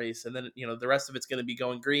caution in that race, and then the rest of it's going to be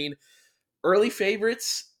going green. Early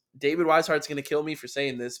favorites. David Wisehart's going to kill me for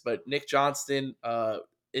saying this, but Nick Johnston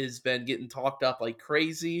has been getting talked up like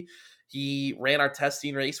crazy. He ran our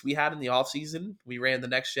testing race we had in the offseason. We ran the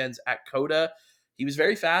next gens at COTA. He was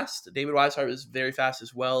very fast. David Weishart was very fast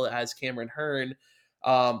as well as Cameron Hearn.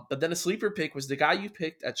 But then a sleeper pick was the guy you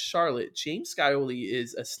picked at Charlotte. James Scioli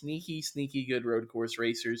is a sneaky, sneaky good road course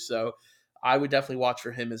racer. So I would definitely watch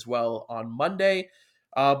for him as well on Monday.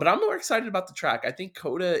 But I'm more excited about the track. I think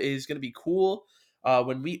COTA is going to be cool.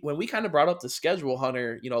 When we kind of brought up the schedule,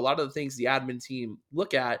 Hunter, a lot of the things the admin team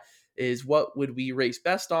look at is what would we race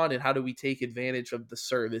best on and how do we take advantage of the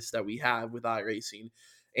service that we have with iRacing.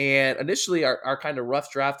 And initially, our kind of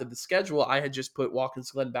rough draft of the schedule, I had just put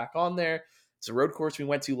Watkins Glen back on there. It's a road course we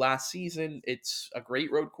went to last season. It's a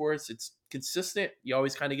great road course. It's consistent. You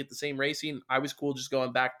always kind of get the same racing. I was cool just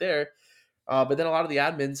going back there. But then a lot of the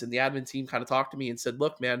admins and the admin team kind of talked to me and said,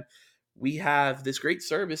 look, man, we have this great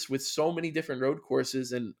service with so many different road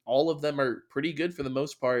courses, and all of them are pretty good for the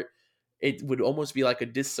most part. It would almost be like a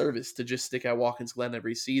disservice to just stick at Watkins Glen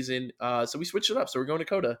every season. So we switched it up. So we're going to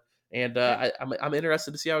COTA, and Yeah. I'm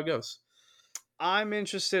interested to see how it goes. I'm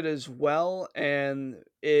interested as well, and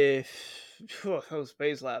if those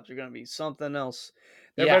pace laps are going to be something else,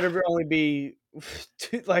 there Yeah. better only be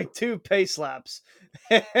two pace laps.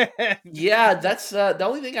 Yeah, that's the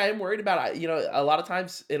only thing I am worried about. A lot of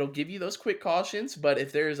times it'll give you those quick cautions, but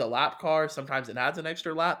if there's a lap car, sometimes it adds an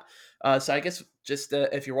extra lap. So I guess just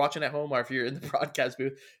if you're watching at home or if you're in the broadcast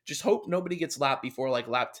booth, just hope nobody gets lapped before like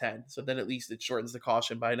lap 10. So then at least it shortens the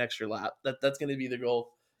caution by an extra lap. That's going to be the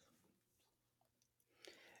goal.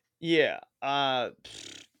 Yeah,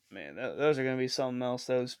 man, those are going to be something else.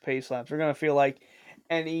 Those pace laps are going to feel like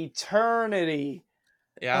an eternity.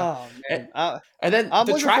 Yeah, Oh and, man, and then I'm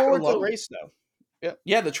the looking track forward to the alone. race though. Yep.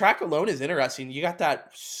 Yeah, the track alone is interesting. You got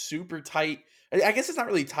that super tight. I guess it's not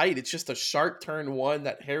really tight. It's just a sharp turn one,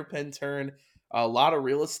 that hairpin turn, a lot of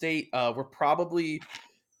real estate. We're probably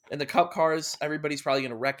in the Cup cars. Everybody's probably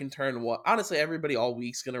going to wreck and turn one. Honestly, everybody all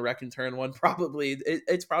week's going to wreck and turn one. Probably,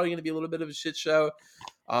 it's probably going to be a little bit of a shit show.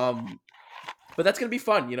 But that's going to be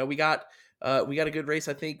fun. We got a good race.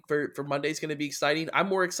 I think for Monday's going to be exciting. I'm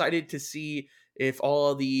more excited to see if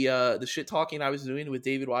all the shit talking I was doing with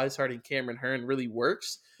David Weishart and Cameron Hearn really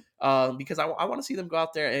works. Because I want to see them go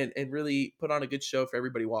out there and really put on a good show for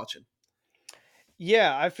everybody watching.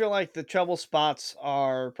 Yeah, I feel like the trouble spots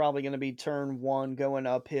are probably going to be turn one going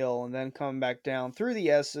uphill and then coming back down through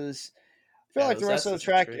the S's. I feel Yeah, like the those rest of the S's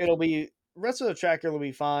are track tricky. it'll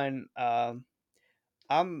be fine. I'm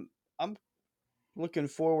I'm looking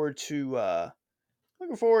forward to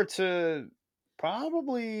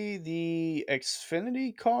probably the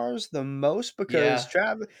Xfinity cars the most because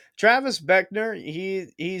Yeah, Travis Beckner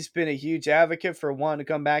he's been a huge advocate for wanting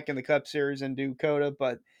to come back in the Cup Series and do COTA,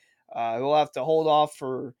 but he'll have to hold off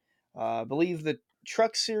for I believe the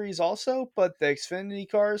Truck Series also, but the Xfinity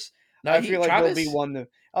cars. No, I he feel like he'll be Travis. one to.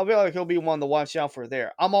 I feel like he'll be one to watch out for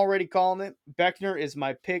there. I'm already calling it. Beckner is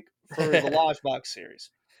my pick for the Lodge Box Series.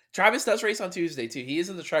 Travis does race on Tuesday too. He is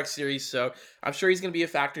in the truck series, so I'm sure he's going to be a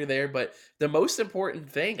factor there. But the most important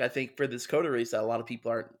thing I think for this COTA race that a lot of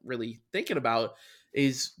people aren't really thinking about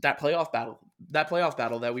is that playoff battle. That playoff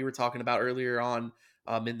battle that we were talking about earlier on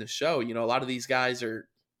in the show. You know, a lot of these guys are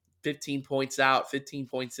 15 points out, 15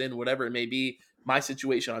 points in, whatever it may be. My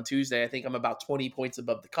situation on Tuesday, I think I'm about 20 points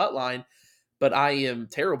above the cut line, but I am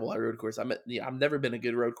terrible at road course. I've never been a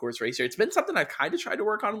good road course racer. It's been something I kind of tried to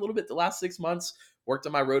work on a little bit the last 6 months. Worked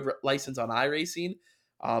on my license on iRacing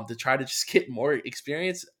to try to just get more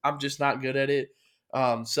experience. I'm just not good at it.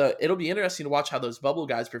 So it'll be interesting to watch how those bubble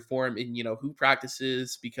guys perform in, who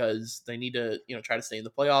practices, because they need to, try to stay in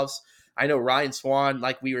the playoffs. I know Ryan Swan,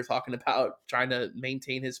 like we were talking about, trying to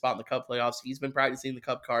maintain his spot in the Cup playoffs. He's been practicing the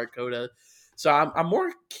Cup car at COTA. So I'm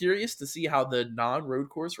more curious to see how the non-road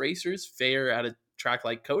course racers fare at a track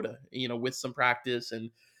like COTA, with some practice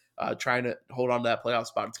and trying to hold on to that playoff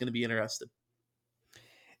spot. It's going to be interesting.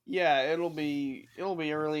 Yeah, it'll be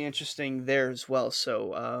really interesting there as well.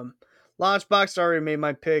 So, Lodge Box already made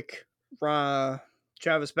my pick.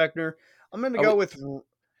 Travis Beckner. I'm gonna Oh, go with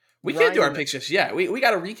we can't do our Ryan. picks just yet. We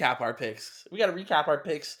got to recap our picks. We got to recap our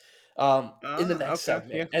picks in the next Okay,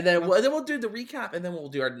 segment, yeah. and then we'll do the recap, and then we'll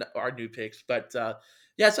do our new picks. But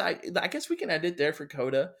yeah, so I guess we can end it there for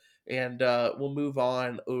COTA, and we'll move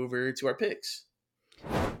on over to our picks.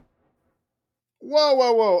 Whoa,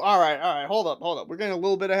 whoa, whoa. All right. Hold up. We're getting a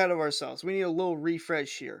little bit ahead of ourselves. We need a little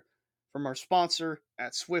refresh here from our sponsor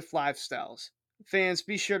at Swift Lifestyles. Fans,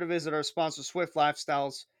 be sure to visit our sponsor, Swift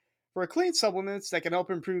Lifestyles, for clean supplements that can help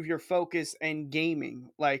improve your focus and gaming.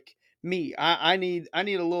 Like me, I need a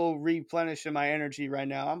little replenish in my energy right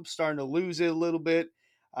now. I'm starting to lose it a little bit.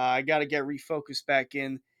 I got to get refocused back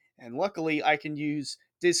in. And luckily, I can use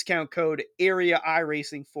discount code Area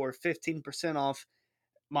iRacing for 15% off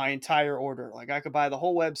my entire order. Like I could buy the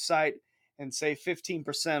whole website and save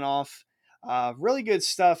 15% off. Really good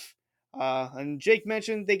stuff. And Jake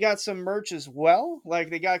mentioned they got some merch as well. Like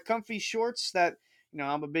they got comfy shorts that,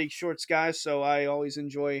 I'm a big shorts guy, so I always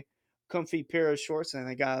enjoy comfy pair of shorts. And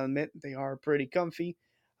I gotta admit, they are pretty comfy.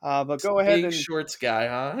 But go ahead Big and shorts guy,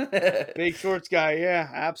 huh? big shorts guy. Yeah,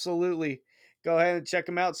 absolutely. Go ahead and check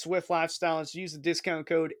them out. Swift Lifestyle. And use the discount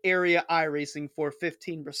code Area iRacing for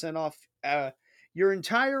 15% off your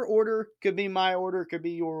entire order. Could be my order, could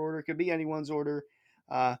be your order, could be anyone's order.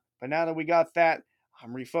 But now that we got that,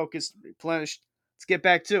 I'm refocused, replenished. Let's get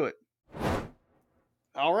back to it.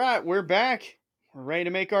 All right, we're back. We're ready to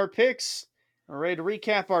make our picks. We're ready to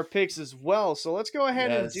recap our picks as well. So let's go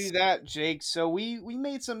ahead and do Yes. that, Jake. So we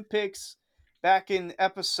made some picks back in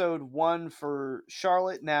episode 1 for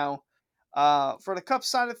Charlotte. Now, for the Cup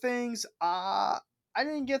side of things, I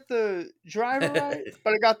didn't get the driver right,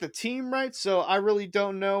 but I got the team right. So I really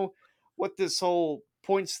don't know what this whole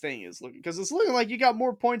points thing is looking, because it's looking like you got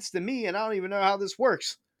more points than me, and I don't even know how this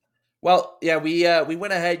works. Well, yeah, we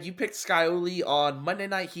went ahead. You picked Scioli on Monday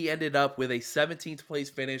night. He ended up with a 17th place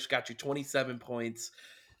finish, got you 27 points.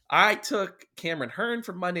 I took Cameron Hearn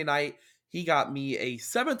from Monday night. He got me a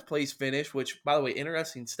 7th place finish, which, by the way,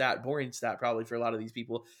 interesting stat, boring stat probably for a lot of these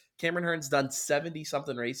people. Cameron Hearn's done 70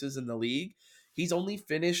 something races in the league. He's only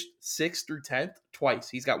finished 6th through 10th twice.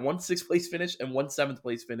 He's got one 6th place finish and one 7th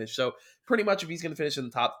place finish. So pretty much if he's going to finish in the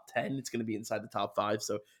top 10, it's going to be inside the top 5.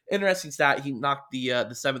 So interesting stat. He knocked the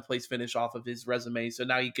 7th place finish off of his resume. So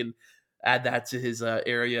now you can add that to his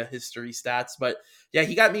area history stats. But yeah,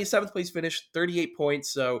 he got me a 7th place finish, 38 points.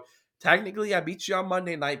 So technically, I beat you on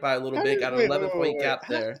Monday night by a little How bit. do Got an wait, 11-point wait. gap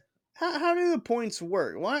there. How do the points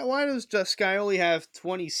work? Why does just Scioli have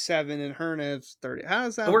 27 and Hearn has 30? How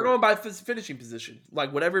does And that we're work? going by finishing position.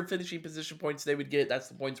 Like whatever finishing position points they would get, that's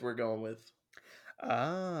the points we're going with.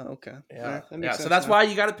 Ah, okay. Yeah, That yeah. makes So sense that's now. why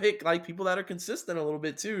you got to pick like people that are consistent a little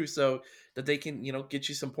bit too, so that they can get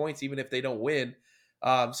you some points even if they don't win.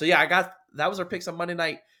 So yeah, that was our picks on Monday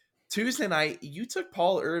night. Tuesday night, you took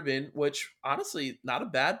Paul Urban, which honestly not a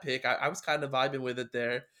bad pick. I was kind of vibing with it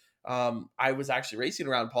there. I was actually racing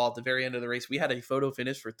around Paul at the very end of the race. We had a photo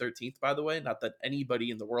finish for 13th, by the way. Not that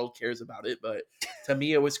anybody in the world cares about it, but to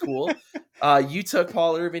me it was cool. You took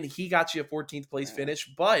Paul Urban. He got you a 14th place finish,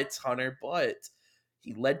 but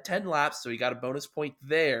he led 10 laps, so he got a bonus point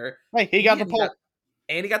there. Hey, he got the pole.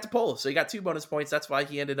 And he got the pole, so he got 2 bonus points. That's why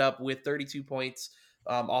he ended up with 32 points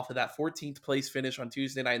off of that 14th place finish on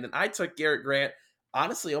Tuesday night. And then I took Garrett Grant.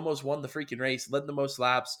 Honestly, almost won the freaking race, led the most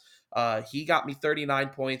laps. He got me 39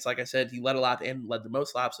 points. Like I said, he led a lap and led the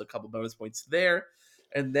most laps, so a couple bonus points there.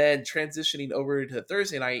 And then transitioning over to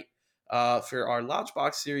Thursday night, For our Lodge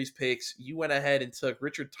Box Series picks, you went ahead and took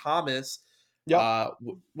Richard Thomas Yep.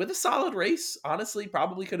 with a solid race. Honestly,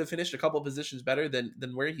 probably could have finished a couple positions better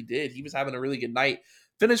than where he did. He was having a really good night.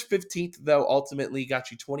 Finished 15th, though, ultimately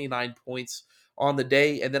got you 29 points on the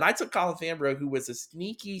day. And then I took Colin Fambro, who was a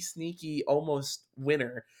sneaky, almost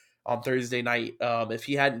winner on Thursday night. If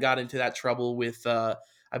he hadn't got into that trouble with, I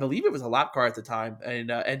believe it was a lap car at the time,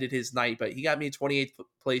 and ended his night, but he got me a 28th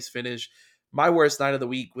place finish. My worst night of the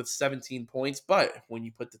week with 17 points. But when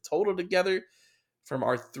you put the total together from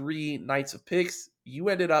our 3 nights of picks, you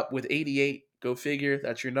ended up with 88. Go figure.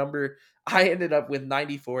 That's your number. I ended up with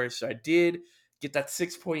 94. So I did get that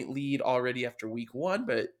 6-point lead already after week 1.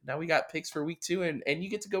 But now we got picks for week 2, and you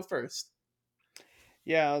get to go first.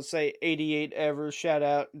 Yeah, I'll say 88 ever. Shout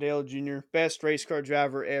out Dale Jr., best race car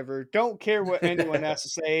driver ever. Don't care what anyone has to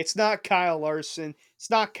say. It's not Kyle Larson. It's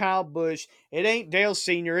not Kyle Busch. It ain't Dale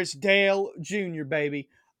Sr. It's Dale Jr., baby.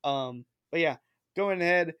 But yeah, going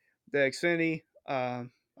ahead, the Xfinity. I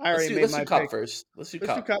already made Let's do my Cup pick. first. Let's do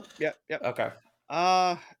Let's do Cup. Cup. Yep. Okay.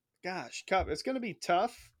 Gosh, Cup. It's gonna be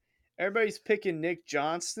tough. Everybody's picking Nick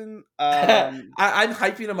Johnston. I'm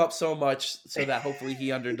hyping him up so much so that hopefully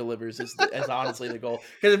he under delivers is honestly the goal.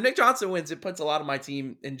 Because if Nick Johnson wins, it puts a lot of my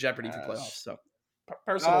team in jeopardy for playoffs. So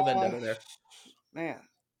personal vendetta there. Man,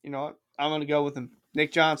 you know what? I'm gonna go with him.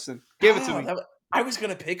 Nick Johnston. Give it to me. I was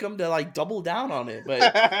gonna pick him to like double down on it, but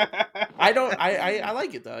I don't. I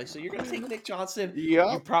like it though. So you're gonna take Nick Johnson.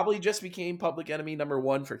 Yep. You probably just became public enemy number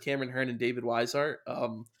 1 for Cameron Hearn and David Weishart.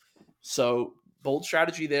 So bold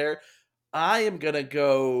strategy there. I am gonna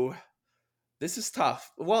go. This is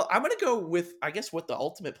tough. Well, I'm going to go with, I guess, what the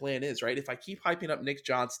ultimate plan is, right? If I keep hyping up Nick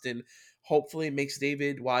Johnston, hopefully it makes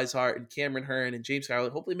David Weishart and Cameron Hearn and James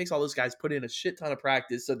Skyler, hopefully it makes all those guys put in a shit ton of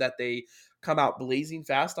practice so that they come out blazing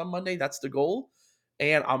fast on Monday. That's the goal.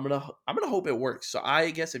 And I'm gonna hope it works. So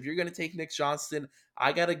I guess if you're gonna take Nick Johnston,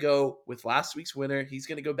 I gotta go with last week's winner. He's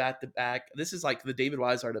gonna go back to back. This is like the David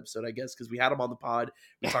Weishart episode, I guess, because we had him on the pod.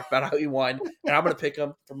 We talked about how he won, and I'm gonna pick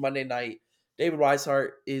him for Monday night. David Weishart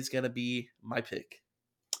is going to be my pick.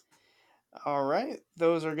 All right.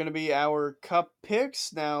 Those are going to be our Cup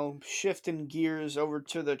picks. Now, shifting gears over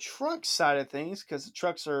to the truck side of things, because the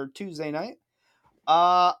trucks are Tuesday night.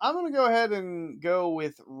 I'm going to go ahead and go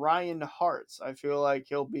with Ryan Hartz. I feel like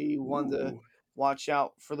he'll be one to watch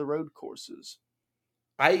out for the road courses.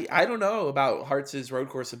 I don't know about Hartz's road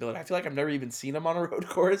course ability. I feel like I've never even seen him on a road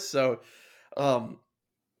course. So,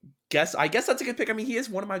 I guess that's a good pick. I mean, he is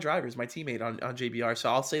one of my drivers, my teammate on JBR, so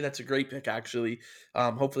I'll say that's a great pick, actually.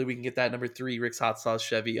 Hopefully we can get that number 3 Rick's Hot Sauce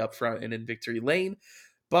Chevy up front and in victory lane.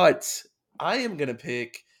 But I am going to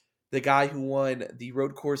pick the guy who won the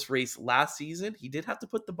road course race last season. He did have to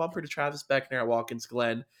put the bumper to Travis Beckner at Watkins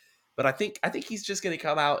Glen, but I think he's just going to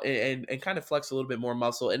come out and kind of flex a little bit more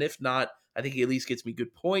muscle. And if not, I think he at least gets me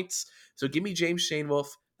good points. So give me James Shanewolf,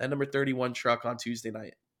 that number 31 truck on Tuesday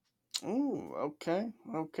night. Ooh, okay.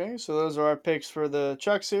 So those are our picks for the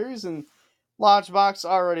Truck Series, and Lodgebox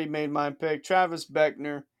already made my pick. Travis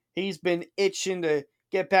Beckner, he's been itching to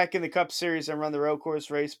get back in the Cup Series and run the road course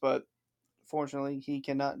race, but fortunately he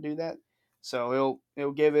cannot do that. So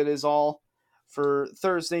he'll give it his all for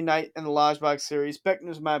Thursday night in the Lodgebox Series.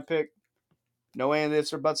 Beckner's my pick. No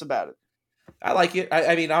ifs or buts about it. I like it.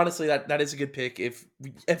 I mean, honestly, that is a good pick. If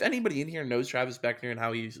anybody in here knows Travis Beckner and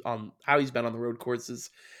how he's been on the road courses,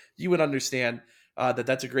 you would understand that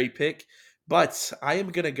that's a great pick. But I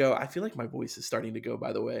am gonna go. I feel like my voice is starting to go.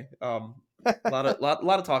 By the way, a lot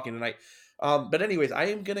of talking tonight. But anyways, I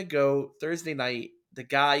am gonna go Thursday night. The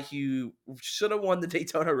guy who should have won the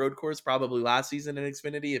Daytona road course probably last season in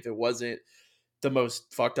Xfinity if it wasn't the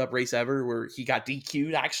most fucked up race ever where he got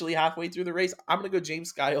DQ'd actually halfway through the race. I'm going to go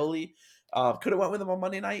James Scioli. Could have went with him on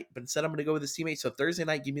Monday night, but instead I'm going to go with his teammate. So Thursday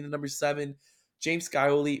night, give me the number 7. James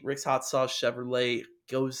Scioli, Rick's Hot Sauce Chevrolet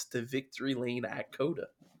goes to victory lane at COTA.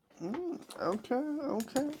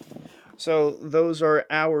 Okay. So those are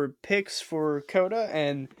our picks for COTA,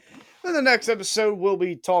 and in the next episode we'll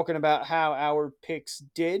be talking about how our picks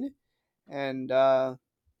did, and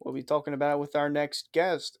we'll be talking about it with our next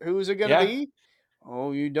guest. Who is it going to be?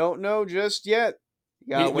 Oh, you don't know just yet.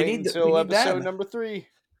 You gotta wait until episode number 3.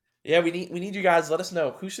 Yeah, we need you guys. Let us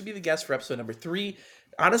know who should be the guest for episode number 3.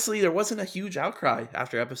 Honestly, there wasn't a huge outcry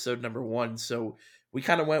after episode number 1, so we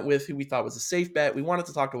kind of went with who we thought was a safe bet. We wanted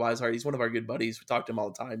to talk to Wiseheart. He's one of our good buddies. We talk to him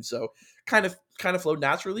all the time, so kind of flowed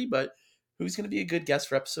naturally. But who's going to be a good guest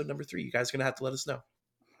for episode number 3? You guys are going to have to let us know.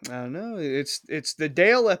 I don't know. It's the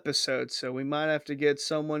Dale episode, so we might have to get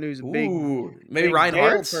someone who's a big. Maybe big Ryan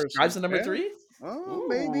Hart person. drives the number 3. Oh,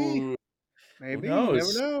 maybe. Who You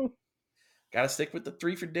knows? never know. Got to stick with the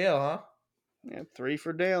 3 for Dale, huh? Yeah, 3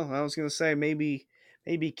 for Dale. I was gonna say maybe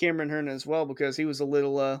Cameron Hearn as well because he was a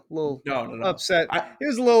little No, no, no. upset. I, He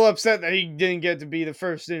was a little upset that he didn't get to be the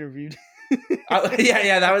first interviewed.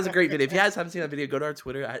 yeah, that was a great video. If you guys haven't seen that video, go to our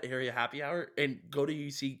Twitter at Area Happy Hour and go to you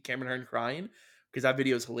see Cameron Hearn crying because that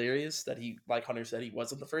video is hilarious. That he, like Hunter said, he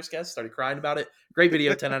wasn't the first guest, started crying about it. Great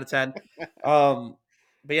video, 10 out of 10.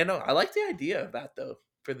 But yeah, no, I like the idea of that though.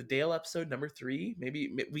 For the Dale episode number 3,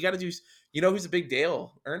 maybe we got to do. You know who's a big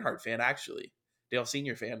Dale Earnhardt fan actually? Dale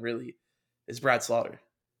Senior fan really is Brad Slaughter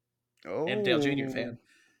and Dale Junior fan. Oh,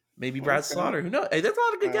 Maybe Brad okay. Slaughter. Who knows? Hey, that's a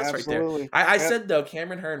lot of good guests right there. Absolutely. I Yep. said though,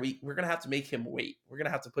 Cameron Hearn, we're gonna have to make him wait. We're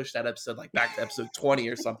gonna have to push that episode like back to episode 20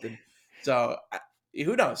 or something. So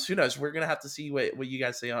who knows? Who knows? We're gonna have to see what you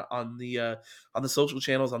guys say on the social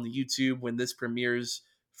channels on the YouTube when this premieres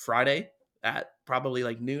Friday at probably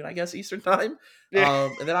like noon, I guess, Eastern time. Yeah.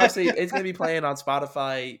 And then obviously it's gonna be playing on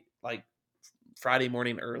Spotify like Friday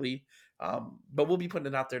morning early. But we'll be putting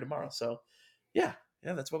it out there tomorrow. So yeah,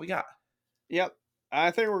 that's what we got. Yep. I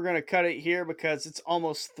think we're gonna cut it here because it's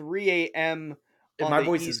almost 3 a.m. And on my the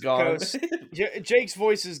voice East is gone. Coast. Jake's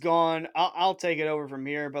voice is gone. I'll take it over from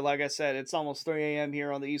here. But like I said, it's almost 3 a.m.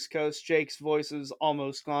 here on the East Coast. Jake's voice is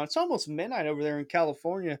almost gone. It's almost midnight over there in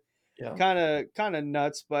California. Yeah. Kind of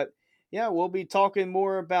nuts. But yeah, we'll be talking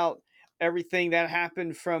more about everything that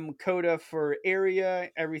happened from COTA for area,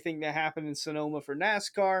 everything that happened in Sonoma for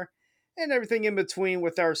NASCAR, and everything in between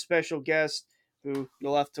with our special guest, who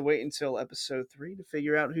you'll have to wait until episode 3 to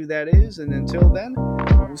figure out who that is. And until then,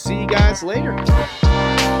 we'll see you guys later.